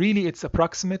really it's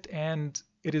approximate, and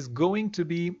it is going to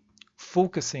be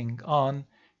focusing on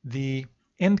the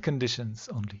end conditions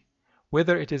only,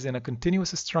 whether it is in a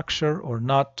continuous structure or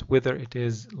not, whether it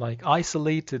is like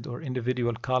isolated or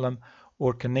individual column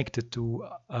or connected to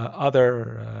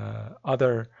other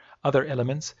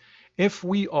elements. If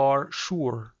we are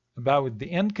sure about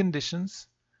the end conditions,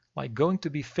 like going to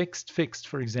be fixed,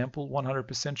 for example,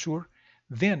 100% sure,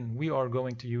 then we are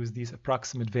going to use these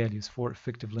approximate values for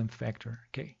effective length factor,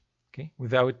 okay,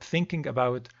 without thinking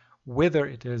about whether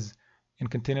it is in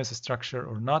continuous structure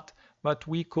or not, but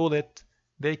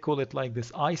they call it like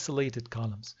this isolated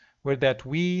columns, where that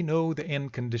we know the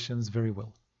end conditions very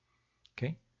well.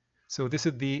 Okay, so this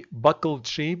is the buckled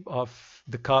shape of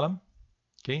the column,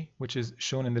 okay, which is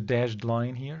shown in the dashed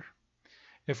line here.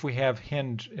 If we have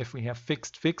hinge, if we have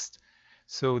fixed,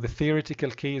 so the theoretical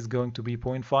K is going to be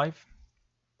 0.5.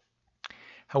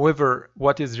 However,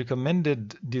 what is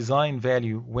recommended design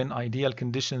value when ideal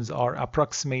conditions are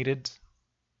approximated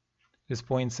is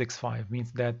 0.65,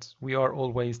 means that we are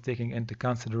always taking into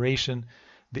consideration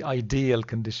the ideal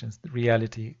conditions, the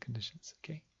reality conditions.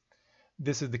 Okay,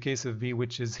 this is the case of B,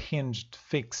 which is hinged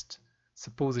fixed,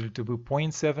 supposedly to be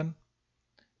 0.7.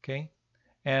 Okay,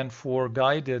 and for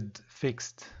guided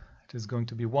fixed, it is going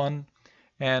to be 1,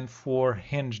 and for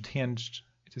hinged,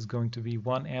 it is going to be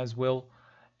 1 as well.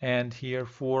 And here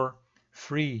for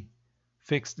free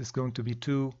fixed is going to be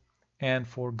 2, and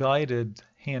for guided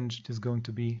hinged is going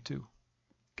to be 2.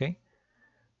 Okay,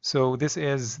 so this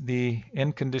is the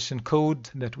end condition code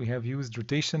that we have used: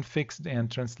 rotation fixed and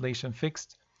translation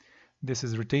fixed. This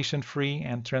is rotation free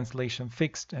and translation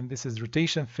fixed, and this is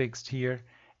rotation fixed here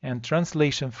and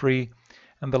translation free,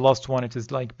 and the last one, it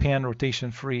is like pan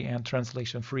rotation free and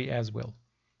translation free as well.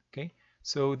 Okay,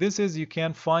 so this is, you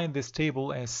can find this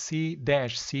table as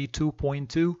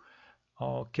C-C2.2.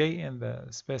 Okay, in the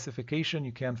specification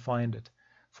you can find it.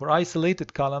 For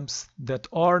isolated columns that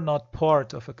are not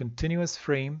part of a continuous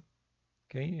frame,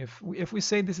 okay, if we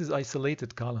say this is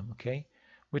isolated column, okay,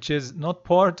 which is not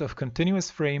part of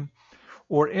continuous frame,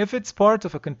 or if it's part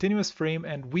of a continuous frame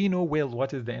and we know well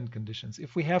what is the end conditions.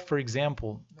 If we have, for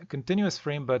example, a continuous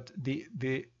frame, but the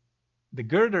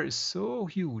girder is so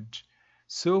huge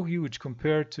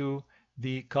compared to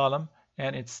the column,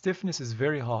 and its stiffness is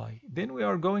very high, then we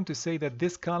are going to say that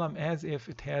this column as if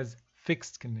it has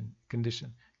fixed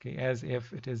condition, okay, as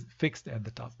if it is fixed at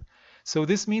the top. So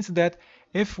this means that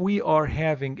if we are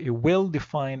having a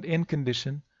well-defined end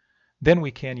condition, then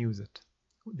we can use it.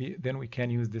 Then we can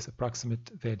use this approximate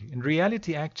value. In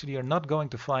reality, actually, you're not going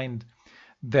to find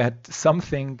that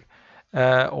something,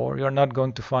 or you're not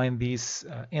going to find these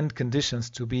end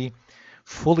conditions to be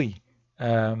fully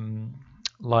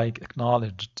like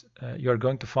acknowledged. You're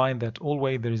going to find that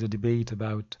always there is a debate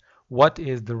about what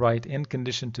is the right end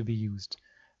condition to be used.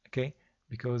 Okay,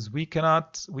 because we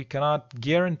cannot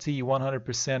guarantee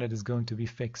 100% it is going to be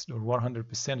fixed, or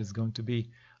 100% is going to be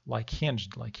like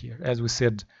hinged, like here, as we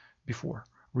said before.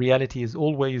 Reality is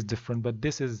always different, but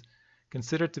this is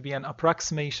considered to be an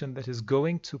approximation that is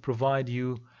going to provide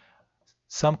you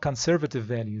some conservative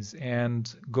values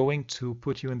and going to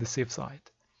put you in the safe side.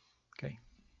 Okay.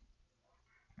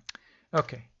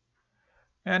 Okay.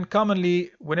 And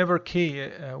commonly, whenever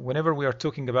we are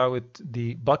talking about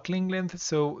the buckling length,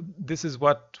 so this is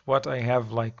what I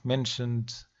have like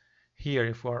mentioned here.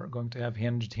 If we're going to have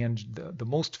hinged, the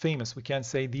most famous, we can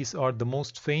say these are the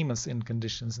most famous end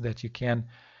conditions that you can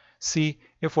see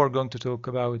if we're going to talk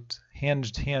about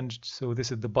hinged. So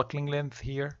this is the buckling length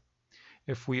here.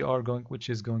 If we are going,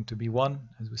 which is going to be 1,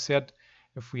 as we said.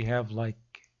 If we have like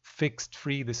fixed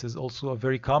free, this is also a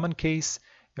very common case.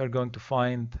 You're going to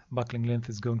find buckling length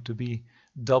is going to be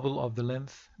double of the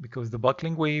length, because the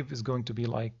buckling wave is going to be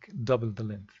like double the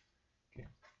length. Okay.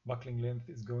 Buckling length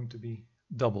is going to be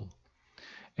double.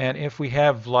 And if we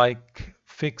have like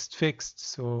fixed,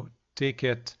 so take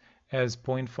it as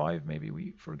 0.5, maybe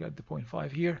we forgot the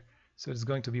 0.5 here, so it's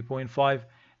going to be 0.5.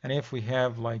 And if we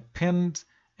have like pinned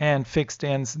and fixed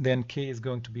ends, then K is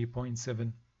going to be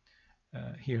 0.7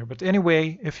 here. But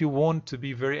anyway, if you want to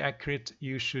be very accurate,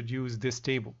 you should use this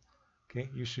table. Okay,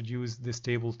 you should use this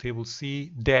table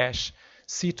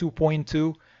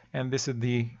C-C2.2, and this is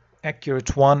the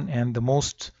accurate one and the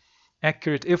most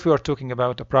accurate if we are talking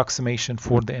about approximation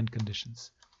for the end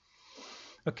conditions.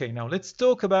 Okay, now let's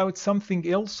talk about something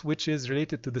else which is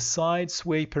related to the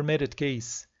Sidesway permitted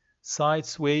case.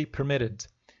 Sidesway permitted.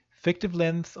 Effective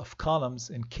length of columns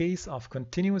in case of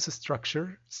continuous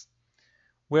structures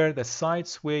where the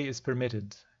sidesway is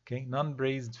permitted. Okay,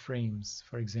 non-braced frames,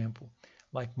 for example.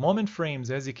 Like moment frames,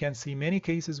 as you can see, many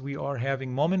cases we are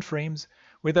having moment frames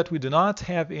where that we do not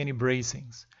have any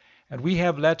bracings. And we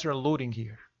have lateral loading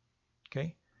here.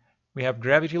 Okay, we have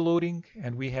gravity loading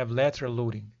and we have lateral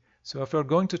loading. So if you're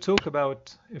going to talk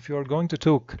about,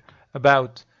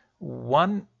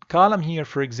 one column here,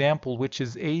 for example, which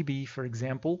is AB, for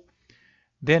example,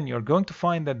 then you're going to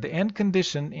find that the end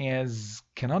condition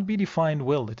cannot be defined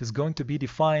well. It is going to be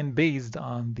defined based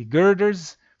on the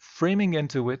girders framing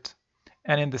into it,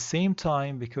 and in the same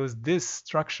time, because this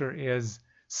structure is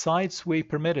sidesway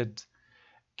permitted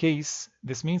case,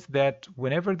 this means that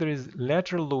whenever there is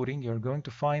lateral loading, you're going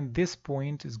to find this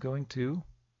point is going to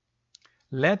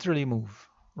laterally move,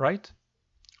 right?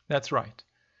 That's right.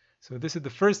 So this is the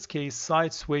first case,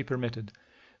 sidesway permitted.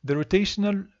 The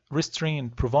rotational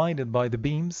restraint provided by the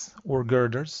beams or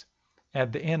girders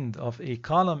at the end of a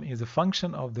column is a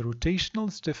function of the rotational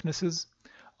stiffnesses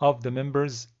of the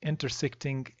members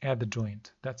intersecting at the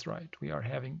joint. That's right. We are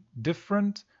having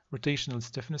different rotational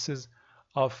stiffnesses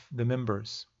of the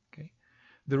members. Okay.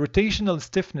 The rotational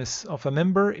stiffness of a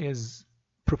member is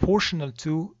proportional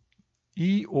to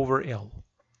E over L,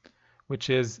 which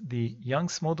is the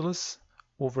Young's modulus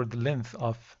over the length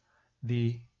of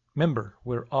the member,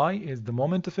 where I is the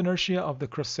moment of inertia of the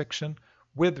cross-section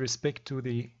with respect to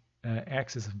the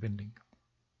axis of bending.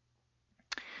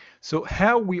 So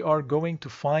how we are going to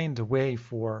find a way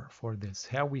for this,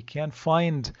 how we can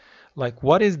find like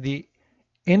what is the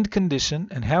end condition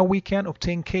and how we can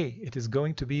obtain K. It is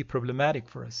going to be problematic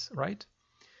for us, right?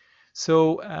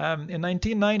 So in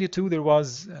 1992 there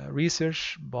was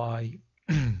research by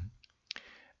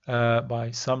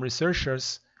by some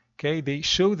researchers. Okay, they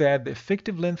show that the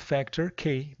effective length factor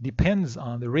K depends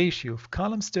on the ratio of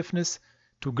column stiffness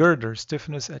to girder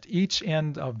stiffness at each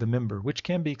end of the member, which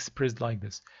can be expressed like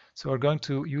this. So we're going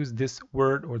to use this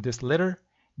word or this letter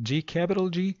G, capital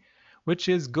G, which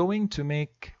is going to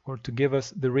make or to give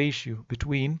us the ratio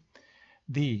between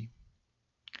the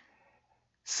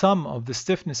sum of the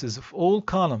stiffnesses of all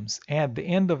columns at the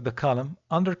end of the column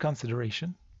under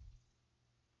consideration.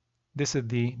 This is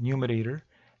the numerator,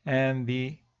 and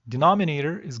the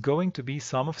denominator is going to be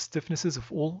sum of stiffnesses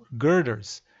of all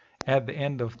girders at the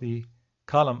end of the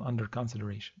column under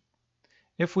consideration.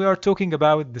 If we are talking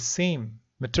about the same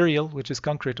material, which is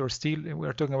concrete or steel, we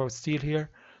are talking about steel here,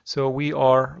 so we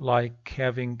are like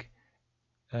having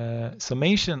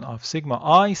summation of sigma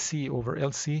IC over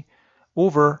LC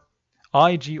over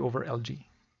IG over LG.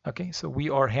 Okay, so we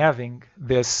are having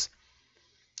this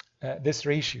this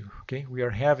ratio. Okay, we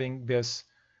are having this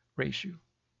ratio.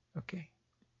 Okay,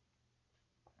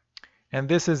 and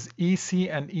this is EC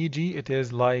and EG. It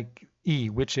is like E,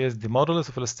 which is the modulus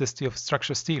of elasticity of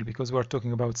structural steel, because we are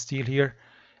talking about steel here,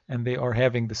 and they are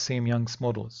having the same Young's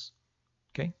modulus.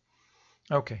 Okay,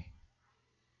 okay.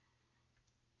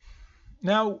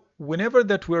 Now, whenever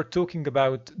that we're talking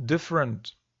about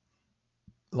different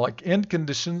like end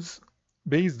conditions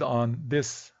based on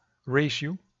this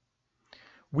ratio,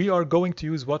 we are going to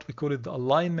use what we call it the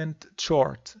alignment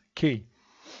chart K.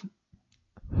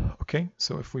 Okay,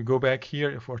 so if we go back here,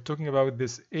 if we're talking about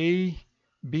this A,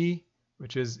 B,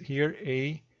 which is here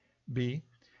A, B,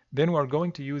 then we're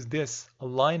going to use this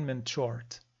alignment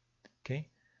chart. Okay,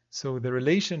 so the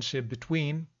relationship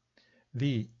between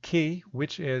the K,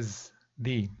 which is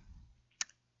the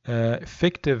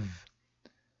effective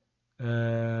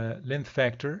length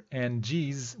factor, and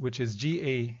G's, which is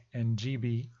GA and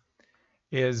GB,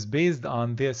 is based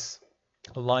on this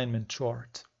alignment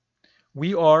chart.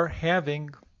 We are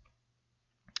having,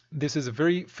 this is a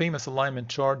very famous alignment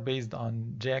chart based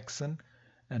on Jackson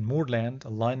and Moorland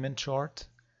alignment chart,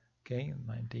 okay, in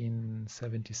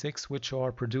 1976, which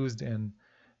are produced in,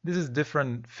 this is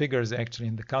different figures actually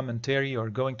in the commentary. You are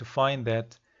going to find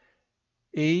that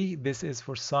A, this is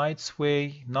for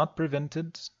Sidesway not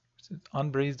prevented,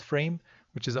 unbraced frame,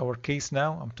 which is our case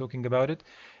now. I'm talking about it.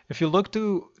 If you look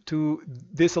to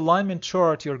this alignment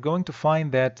chart, you're going to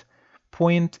find that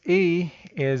point A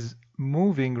is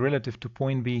moving relative to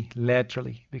point B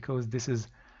laterally, because this is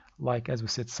like, as we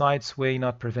said, Sidesway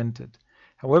not prevented.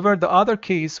 However, the other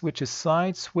case, which is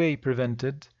Sidesway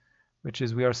prevented, which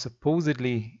is we are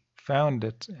supposedly found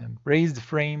it in raised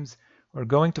frames, we're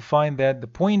going to find that the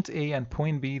point A and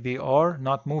point B, they are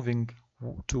not moving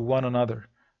to one another.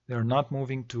 They are not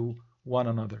moving to one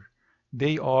another.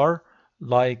 They are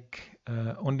like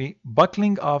only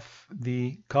buckling off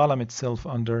the column itself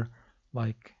under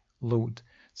like load.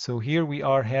 So here we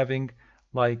are having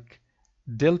like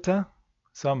delta,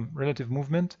 some relative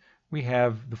movement. We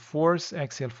have the force,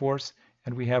 axial force,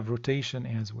 and we have rotation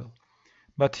as well.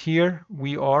 But here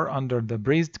we are under the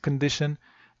braced condition.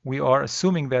 We are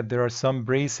assuming that there are some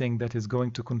bracing that is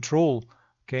going to control,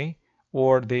 okay,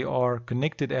 or they are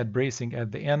connected at bracing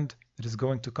at the end that is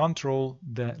going to control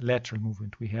the lateral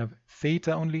movement. We have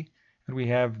theta only, and we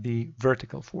have the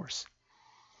vertical force.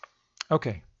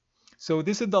 Okay, so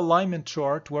this is the alignment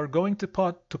chart. We're going to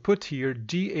put here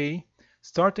GA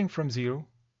starting from 0.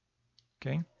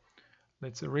 Okay,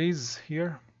 let's erase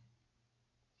here.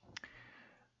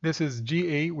 This is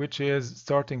GA, which is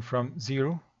starting from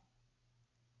 0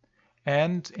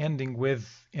 and ending with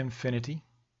infinity.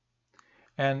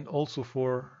 And also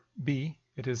for B,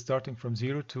 it is starting from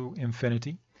 0 to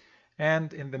infinity.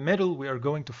 And in the middle, we are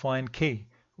going to find K,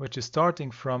 which is starting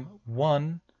from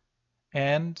 1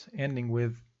 and ending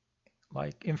with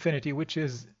like infinity, which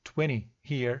is 20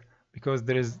 here, because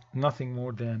there is nothing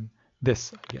more than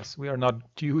this. Yes, we are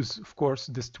not to use, of course,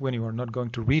 this 20. We're not going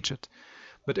to reach it.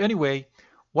 But anyway,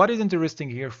 what is interesting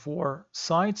here for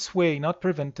side sway not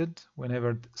prevented,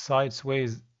 whenever side sway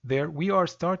is there, we are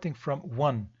starting from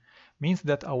 1. Means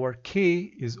that our K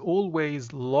is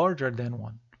always larger than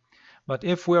 1. But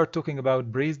if we are talking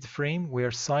about braced frame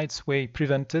where side sway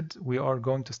prevented, we are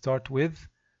going to start with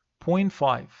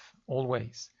 0.5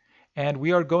 always. And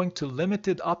we are going to limit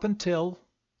it up until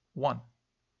 1.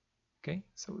 Okay,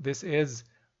 so this is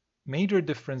major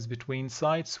difference between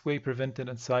side sway prevented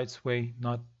and side sway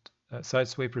not side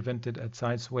sway prevented and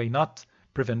side sway not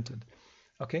prevented.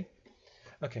 Okay.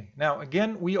 Okay, now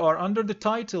again, we are under the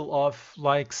title of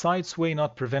like Sidesway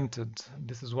not prevented.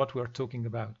 This is what we are talking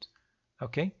about.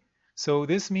 Okay, so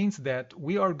this means that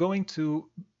we are going to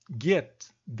get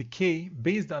the K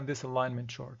based on this alignment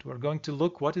chart. We're going to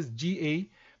look what is GA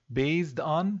based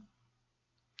on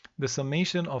the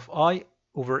summation of I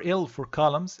over L for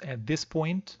columns at this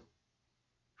point.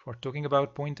 If we're talking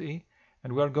about point A,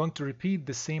 and we are going to repeat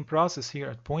the same process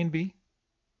here at point B.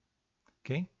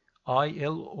 Okay.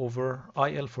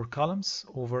 IL for columns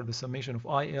over the summation of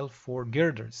IL for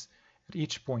girders at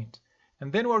each point.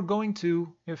 And then we're going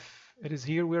to, if it is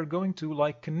here, we're going to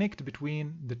like connect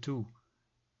between the two,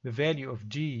 the value of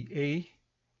GA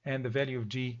and the value of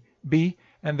GB,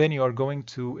 and then you are going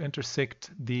to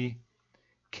intersect the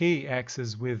K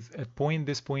axis with at point,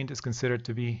 this point is considered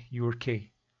to be your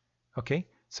K. Okay,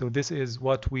 so this is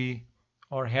what we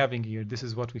are having here. This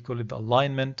is what we call it the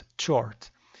alignment chart.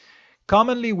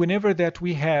 Commonly, whenever that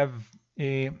we have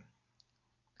a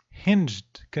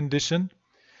hinged condition,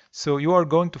 so you are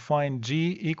going to find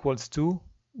G equals to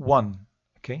 1,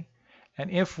 okay? And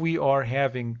if we are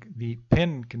having the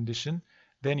pin condition,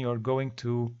 then you are going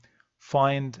to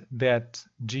find that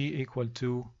G equal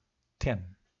to 10.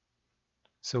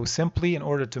 So simply, in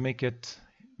order to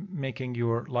making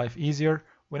your life easier,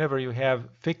 whenever you have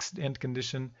fixed end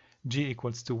condition, G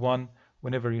equals to 1.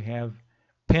 Whenever you have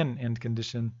pin end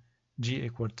condition, G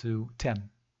equal to 10.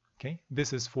 Okay,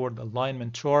 this is for the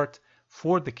alignment chart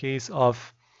for the case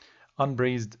of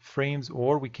unbrazed frames,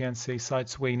 or we can say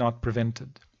Sidesway not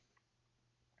prevented.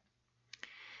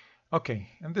 Okay,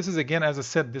 and this is again, as I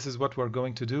said, this is what we're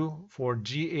going to do for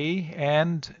GA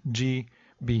and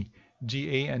GB.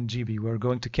 GA and GB. We're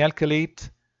going to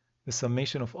calculate the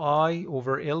summation of I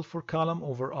over L for column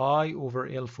over I over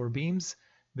L for beams.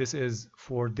 This is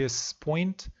for this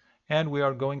point. And we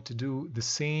are going to do the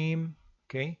same,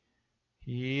 okay,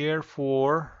 here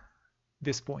for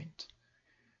this point.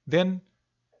 Then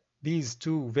these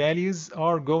two values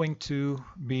are going to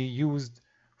be used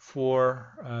for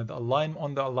the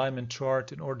alignment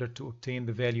chart in order to obtain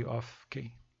the value of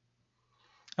K.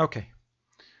 Okay.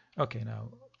 Okay.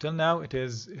 Now, till now it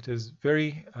is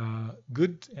very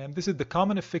good, and this is the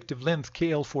common effective length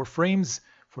KL for frames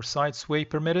for Sidesway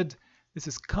permitted. This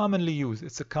is commonly used.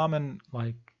 It's a common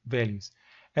like values.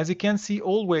 As you can see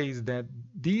always that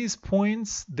these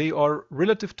points, they are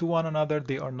relative to one another.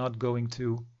 They are not going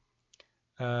to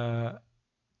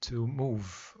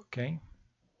move. Okay.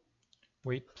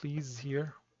 Wait, please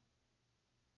here.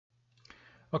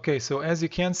 Okay, so as you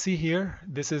can see here,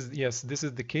 this is, yes, this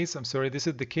is the case. I'm sorry, this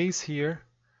is the case here.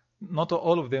 Not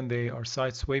all of them, they are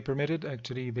Sidesway permitted.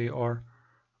 Actually, they are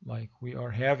like we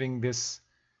are having this.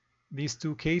 These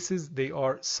two cases, they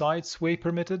are Sidesway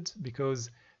permitted because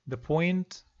the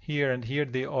point here and here,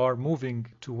 they are moving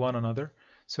to one another.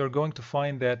 So we're going to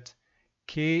find that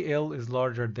KL is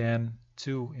larger than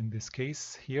 2 in this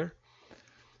case here.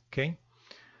 Okay,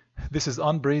 this is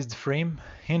unbrazed frame,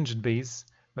 hinged base.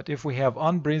 But if we have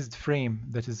unbrazed frame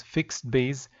that is fixed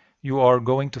base, you are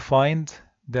going to find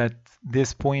that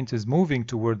this point is moving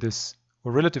toward this,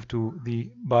 or relative to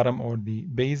the bottom or the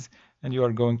base, and you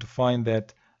are going to find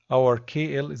that our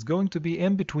KL is going to be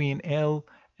in between L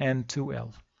and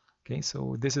 2L. Okay,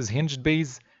 so this is hinged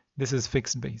base, this is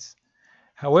fixed base.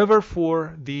 However,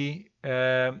 for the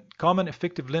common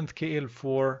effective length KL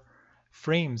for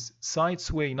frames,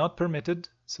 Sidesway not permitted.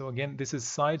 So again, this is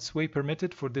Sidesway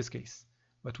permitted for this case.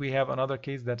 But we have another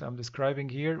case that I'm describing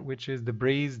here, which is the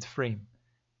brazed frame.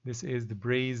 This is the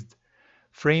brazed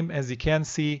frame. As you can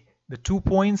see, the 2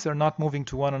 points are not moving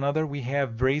to one another. We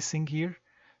have bracing here.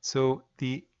 So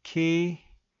the K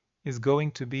is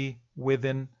going to be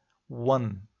within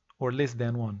 1 or less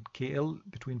than 1. KL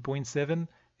between 0.7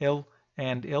 L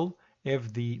and L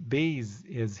if the base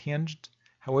is hinged.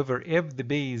 However, if the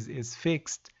base is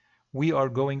fixed, we are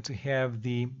going to have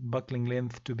the buckling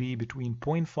length to be between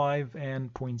 0.5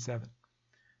 and 0.7.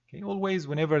 Okay, always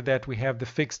whenever that we have the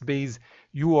fixed base,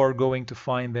 you are going to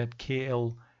find that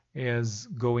KL is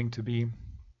going to be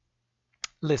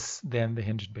less than the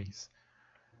hinged base.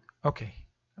 Okay,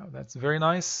 now that's very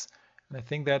nice. And I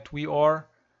think that we are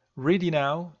ready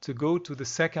now to go to the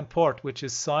second part, which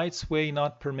is Sidesway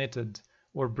not permitted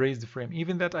or brazed frame.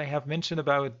 Even that I have mentioned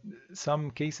about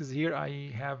some cases here,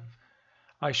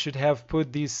 I should have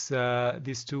put these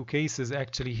two cases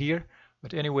actually here,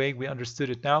 but anyway, we understood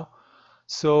it now.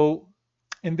 So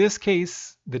in this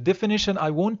case, the definition,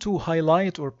 I want to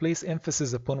highlight or place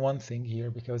emphasis upon one thing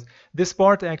here, because this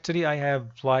part actually I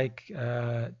have like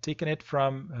taken it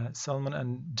from Salmon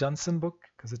and Johnson book,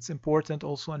 because it's important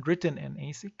also and written in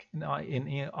ASIC,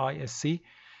 in ISC.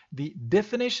 the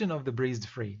definition of the braced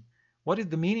frame. What is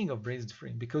the meaning of braced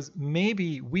frame? Because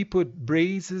maybe we put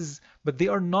braces, but they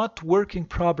are not working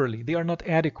properly. They are not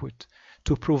adequate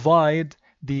to provide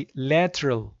the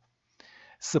lateral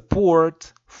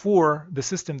support for the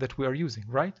system that we are using,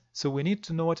 right? So we need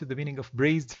to know what is the meaning of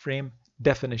braced frame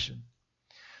definition.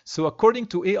 So according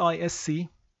to AISC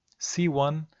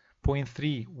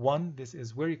C1.31, this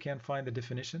is where you can find the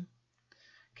definition.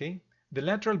 Okay, the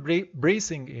lateral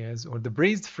bracing is, or the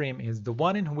braced frame is, the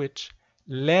one in which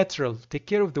lateral, take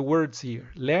care of the words here,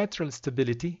 lateral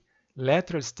stability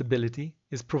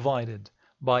is provided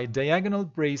by diagonal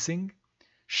bracing,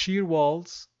 shear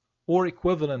walls, or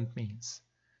equivalent means.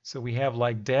 So we have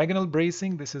like diagonal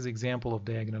bracing. This is example of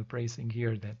diagonal bracing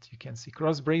here that you can see,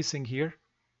 cross bracing here,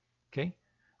 okay,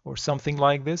 or something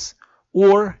like this,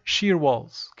 or shear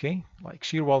walls, okay, like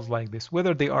shear walls like this,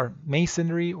 whether they are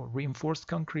masonry or reinforced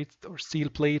concrete or steel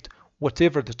plate,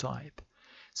 whatever the type.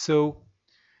 So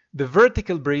the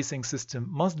vertical bracing system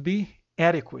must be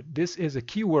adequate. This is a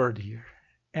key word here.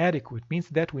 Adequate means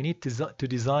that we need to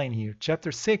design here.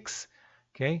 Chapter 6,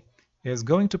 okay, is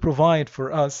going to provide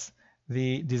for us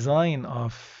the design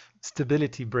of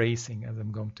stability bracing, as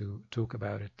I'm going to talk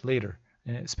about it later,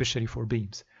 especially for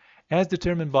beams, as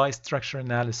determined by structure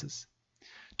analysis.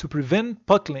 To prevent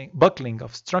buckling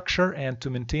of structure and to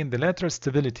maintain the lateral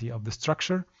stability of the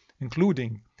structure,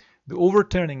 including the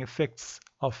overturning effects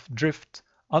of drift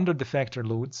under the factor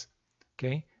loads,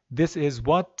 okay, this is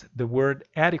what the word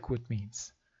adequate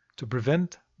means. To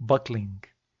prevent buckling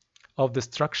of the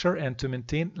structure and to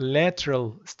maintain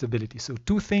lateral stability. So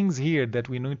two things here that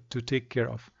we need to take care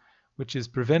of, which is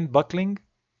prevent buckling,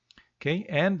 okay,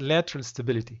 and lateral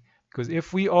stability. Because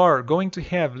if we are going to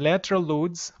have lateral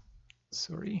loads,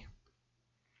 sorry,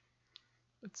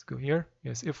 let's go here.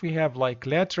 Yes, if we have like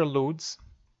lateral loads,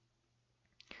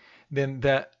 then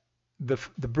the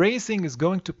bracing is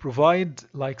going to provide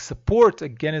like support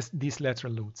against these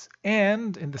lateral loads,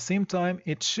 and in the same time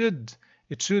it should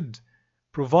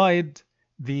provide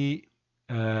the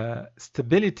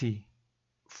stability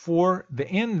for the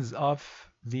ends of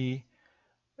the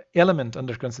element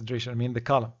under consideration, I mean the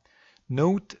column.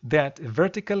 Note that a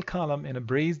vertical column in a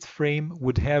braced frame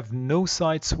would have no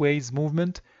side sways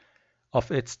movement of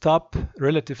its top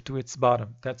relative to its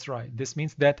bottom. That's right. This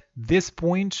means that this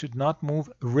point should not move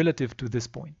relative to this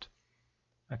point.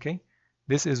 Okay?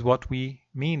 This is what we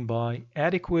mean by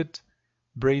adequate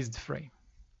braced frame.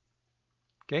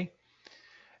 Okay?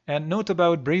 And note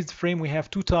about braced frame, we have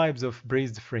two types of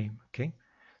braced frame. Okay?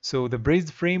 So the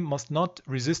braced frame must not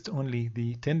resist only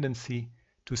the tendency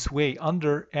to sway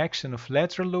under action of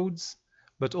lateral loads,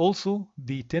 but also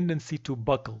the tendency to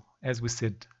buckle, as we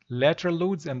said, lateral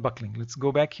loads and buckling. Let's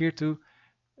go back here to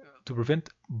prevent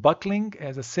buckling,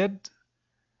 as I said,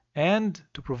 and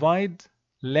to provide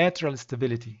lateral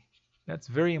stability. That's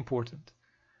very important.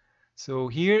 So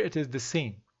here it is the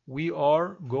same. We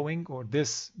are going, or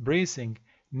this bracing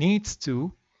needs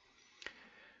to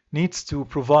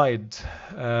provide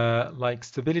like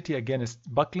stability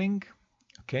against buckling,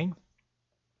 okay,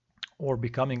 or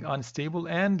becoming unstable,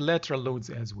 and lateral loads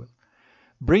as well.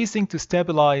 Bracing to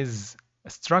stabilize a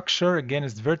structure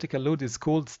against vertical load is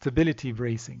called stability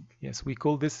bracing. Yes, we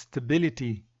call this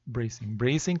stability bracing.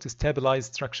 Bracing to stabilize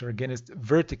structure against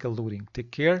vertical loading.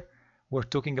 Take care, we're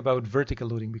talking about vertical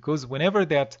loading, because whenever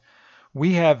that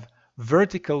we have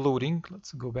vertical loading,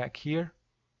 let's go back here.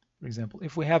 For example,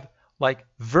 if we have like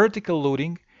vertical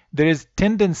loading, there is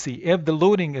tendency, if the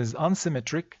loading is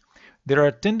unsymmetric, there are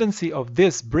a tendency of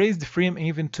this braced frame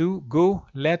even to go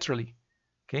laterally.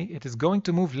 Okay, it is going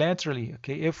to move laterally.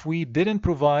 Okay, if we didn't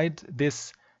provide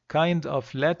this kind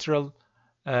of lateral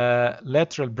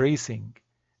bracing,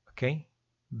 okay,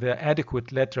 the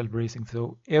adequate lateral bracing.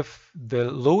 So if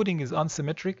the loading is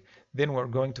unsymmetric, then we're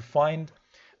going to find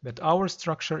that our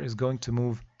structure is going to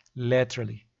move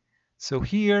laterally. So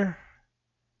here,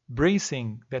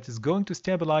 bracing that is going to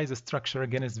stabilize a structure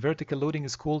against vertical loading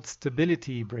is called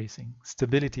stability bracing.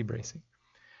 Stability bracing.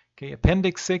 Okay,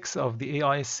 Appendix 6 of the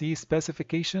AISC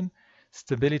specification,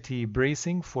 stability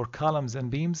bracing for columns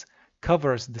and beams,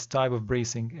 covers this type of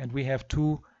bracing, and we have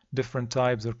two different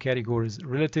types or categories,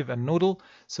 relative and nodal.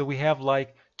 So we have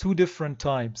like two different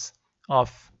types of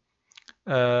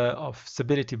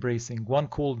stability bracing. One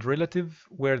called relative,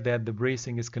 where that the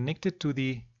bracing is connected to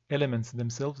the elements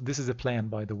themselves. This is a plan,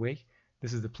 by the way.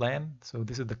 This is the plan. So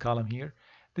this is the column here.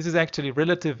 This is actually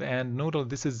relative and nodal.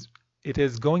 It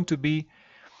is going to be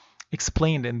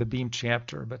explained in the beam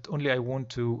chapter, but only I want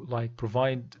to like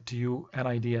provide to you an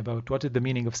idea about what is the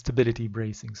meaning of stability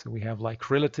bracing. So we have like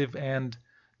relative and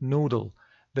nodal.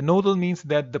 The nodal means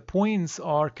that the points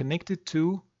are connected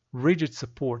to rigid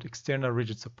support, external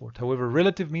rigid support. However,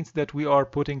 relative means that we are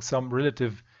putting some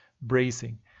relative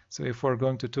bracing. So if we're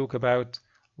going to talk about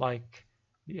like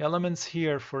the elements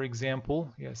here, for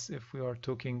example, yes, if we are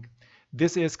talking,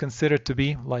 this is considered to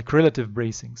be like relative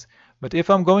bracings. But if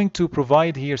I'm going to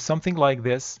provide here something like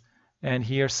this and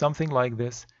here something like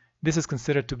this is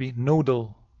considered to be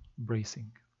nodal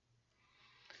bracing.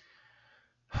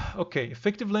 Okay,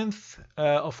 effective length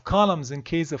of columns in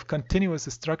case of continuous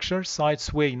structure,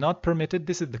 Sidesway not permitted.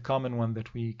 This is the common one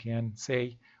that we can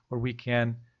say or we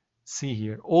can see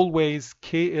here. Always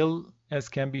KL, as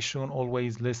can be shown,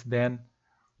 always less than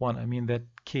 1. I mean that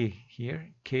K here,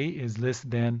 K is less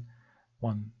than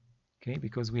 1. Okay,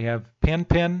 because we have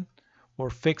pen or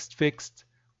fixed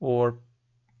or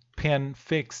pen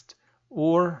fixed,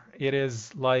 or it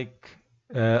is like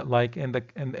in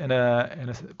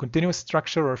a continuous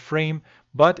structure or frame,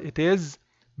 but it is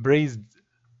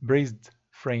braced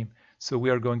frame. So we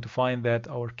are going to find that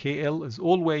our KL is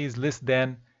always less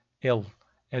than L,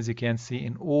 as you can see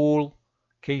in all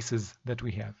cases that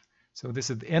we have. So this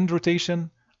is the end rotation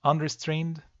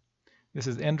unrestrained. This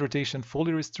is end rotation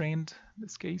fully restrained in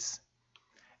this case.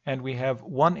 And we have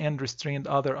one end restrained,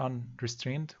 other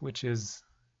unrestrained, which is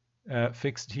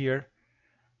fixed here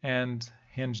and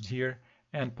hinged here,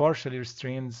 and partially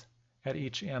restrained at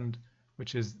each end,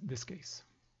 which is this case.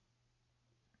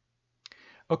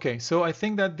 Okay, so I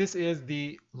think that this is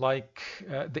the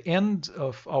end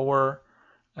of our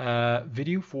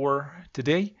video for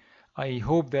today. I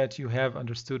hope that you have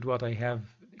understood what I have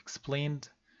explained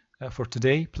for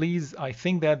today. Please, I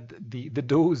think that the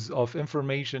dose of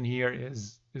information here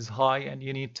is high, and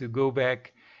you need to go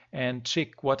back and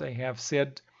check what I have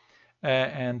said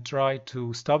and try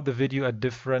to stop the video at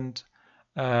different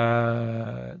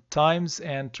times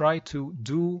and try to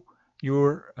do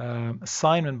your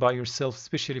assignment by yourself,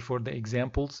 especially for the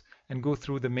examples, and go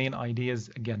through the main ideas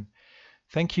again.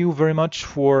 Thank you very much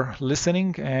for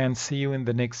listening, and see you in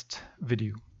the next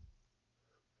video.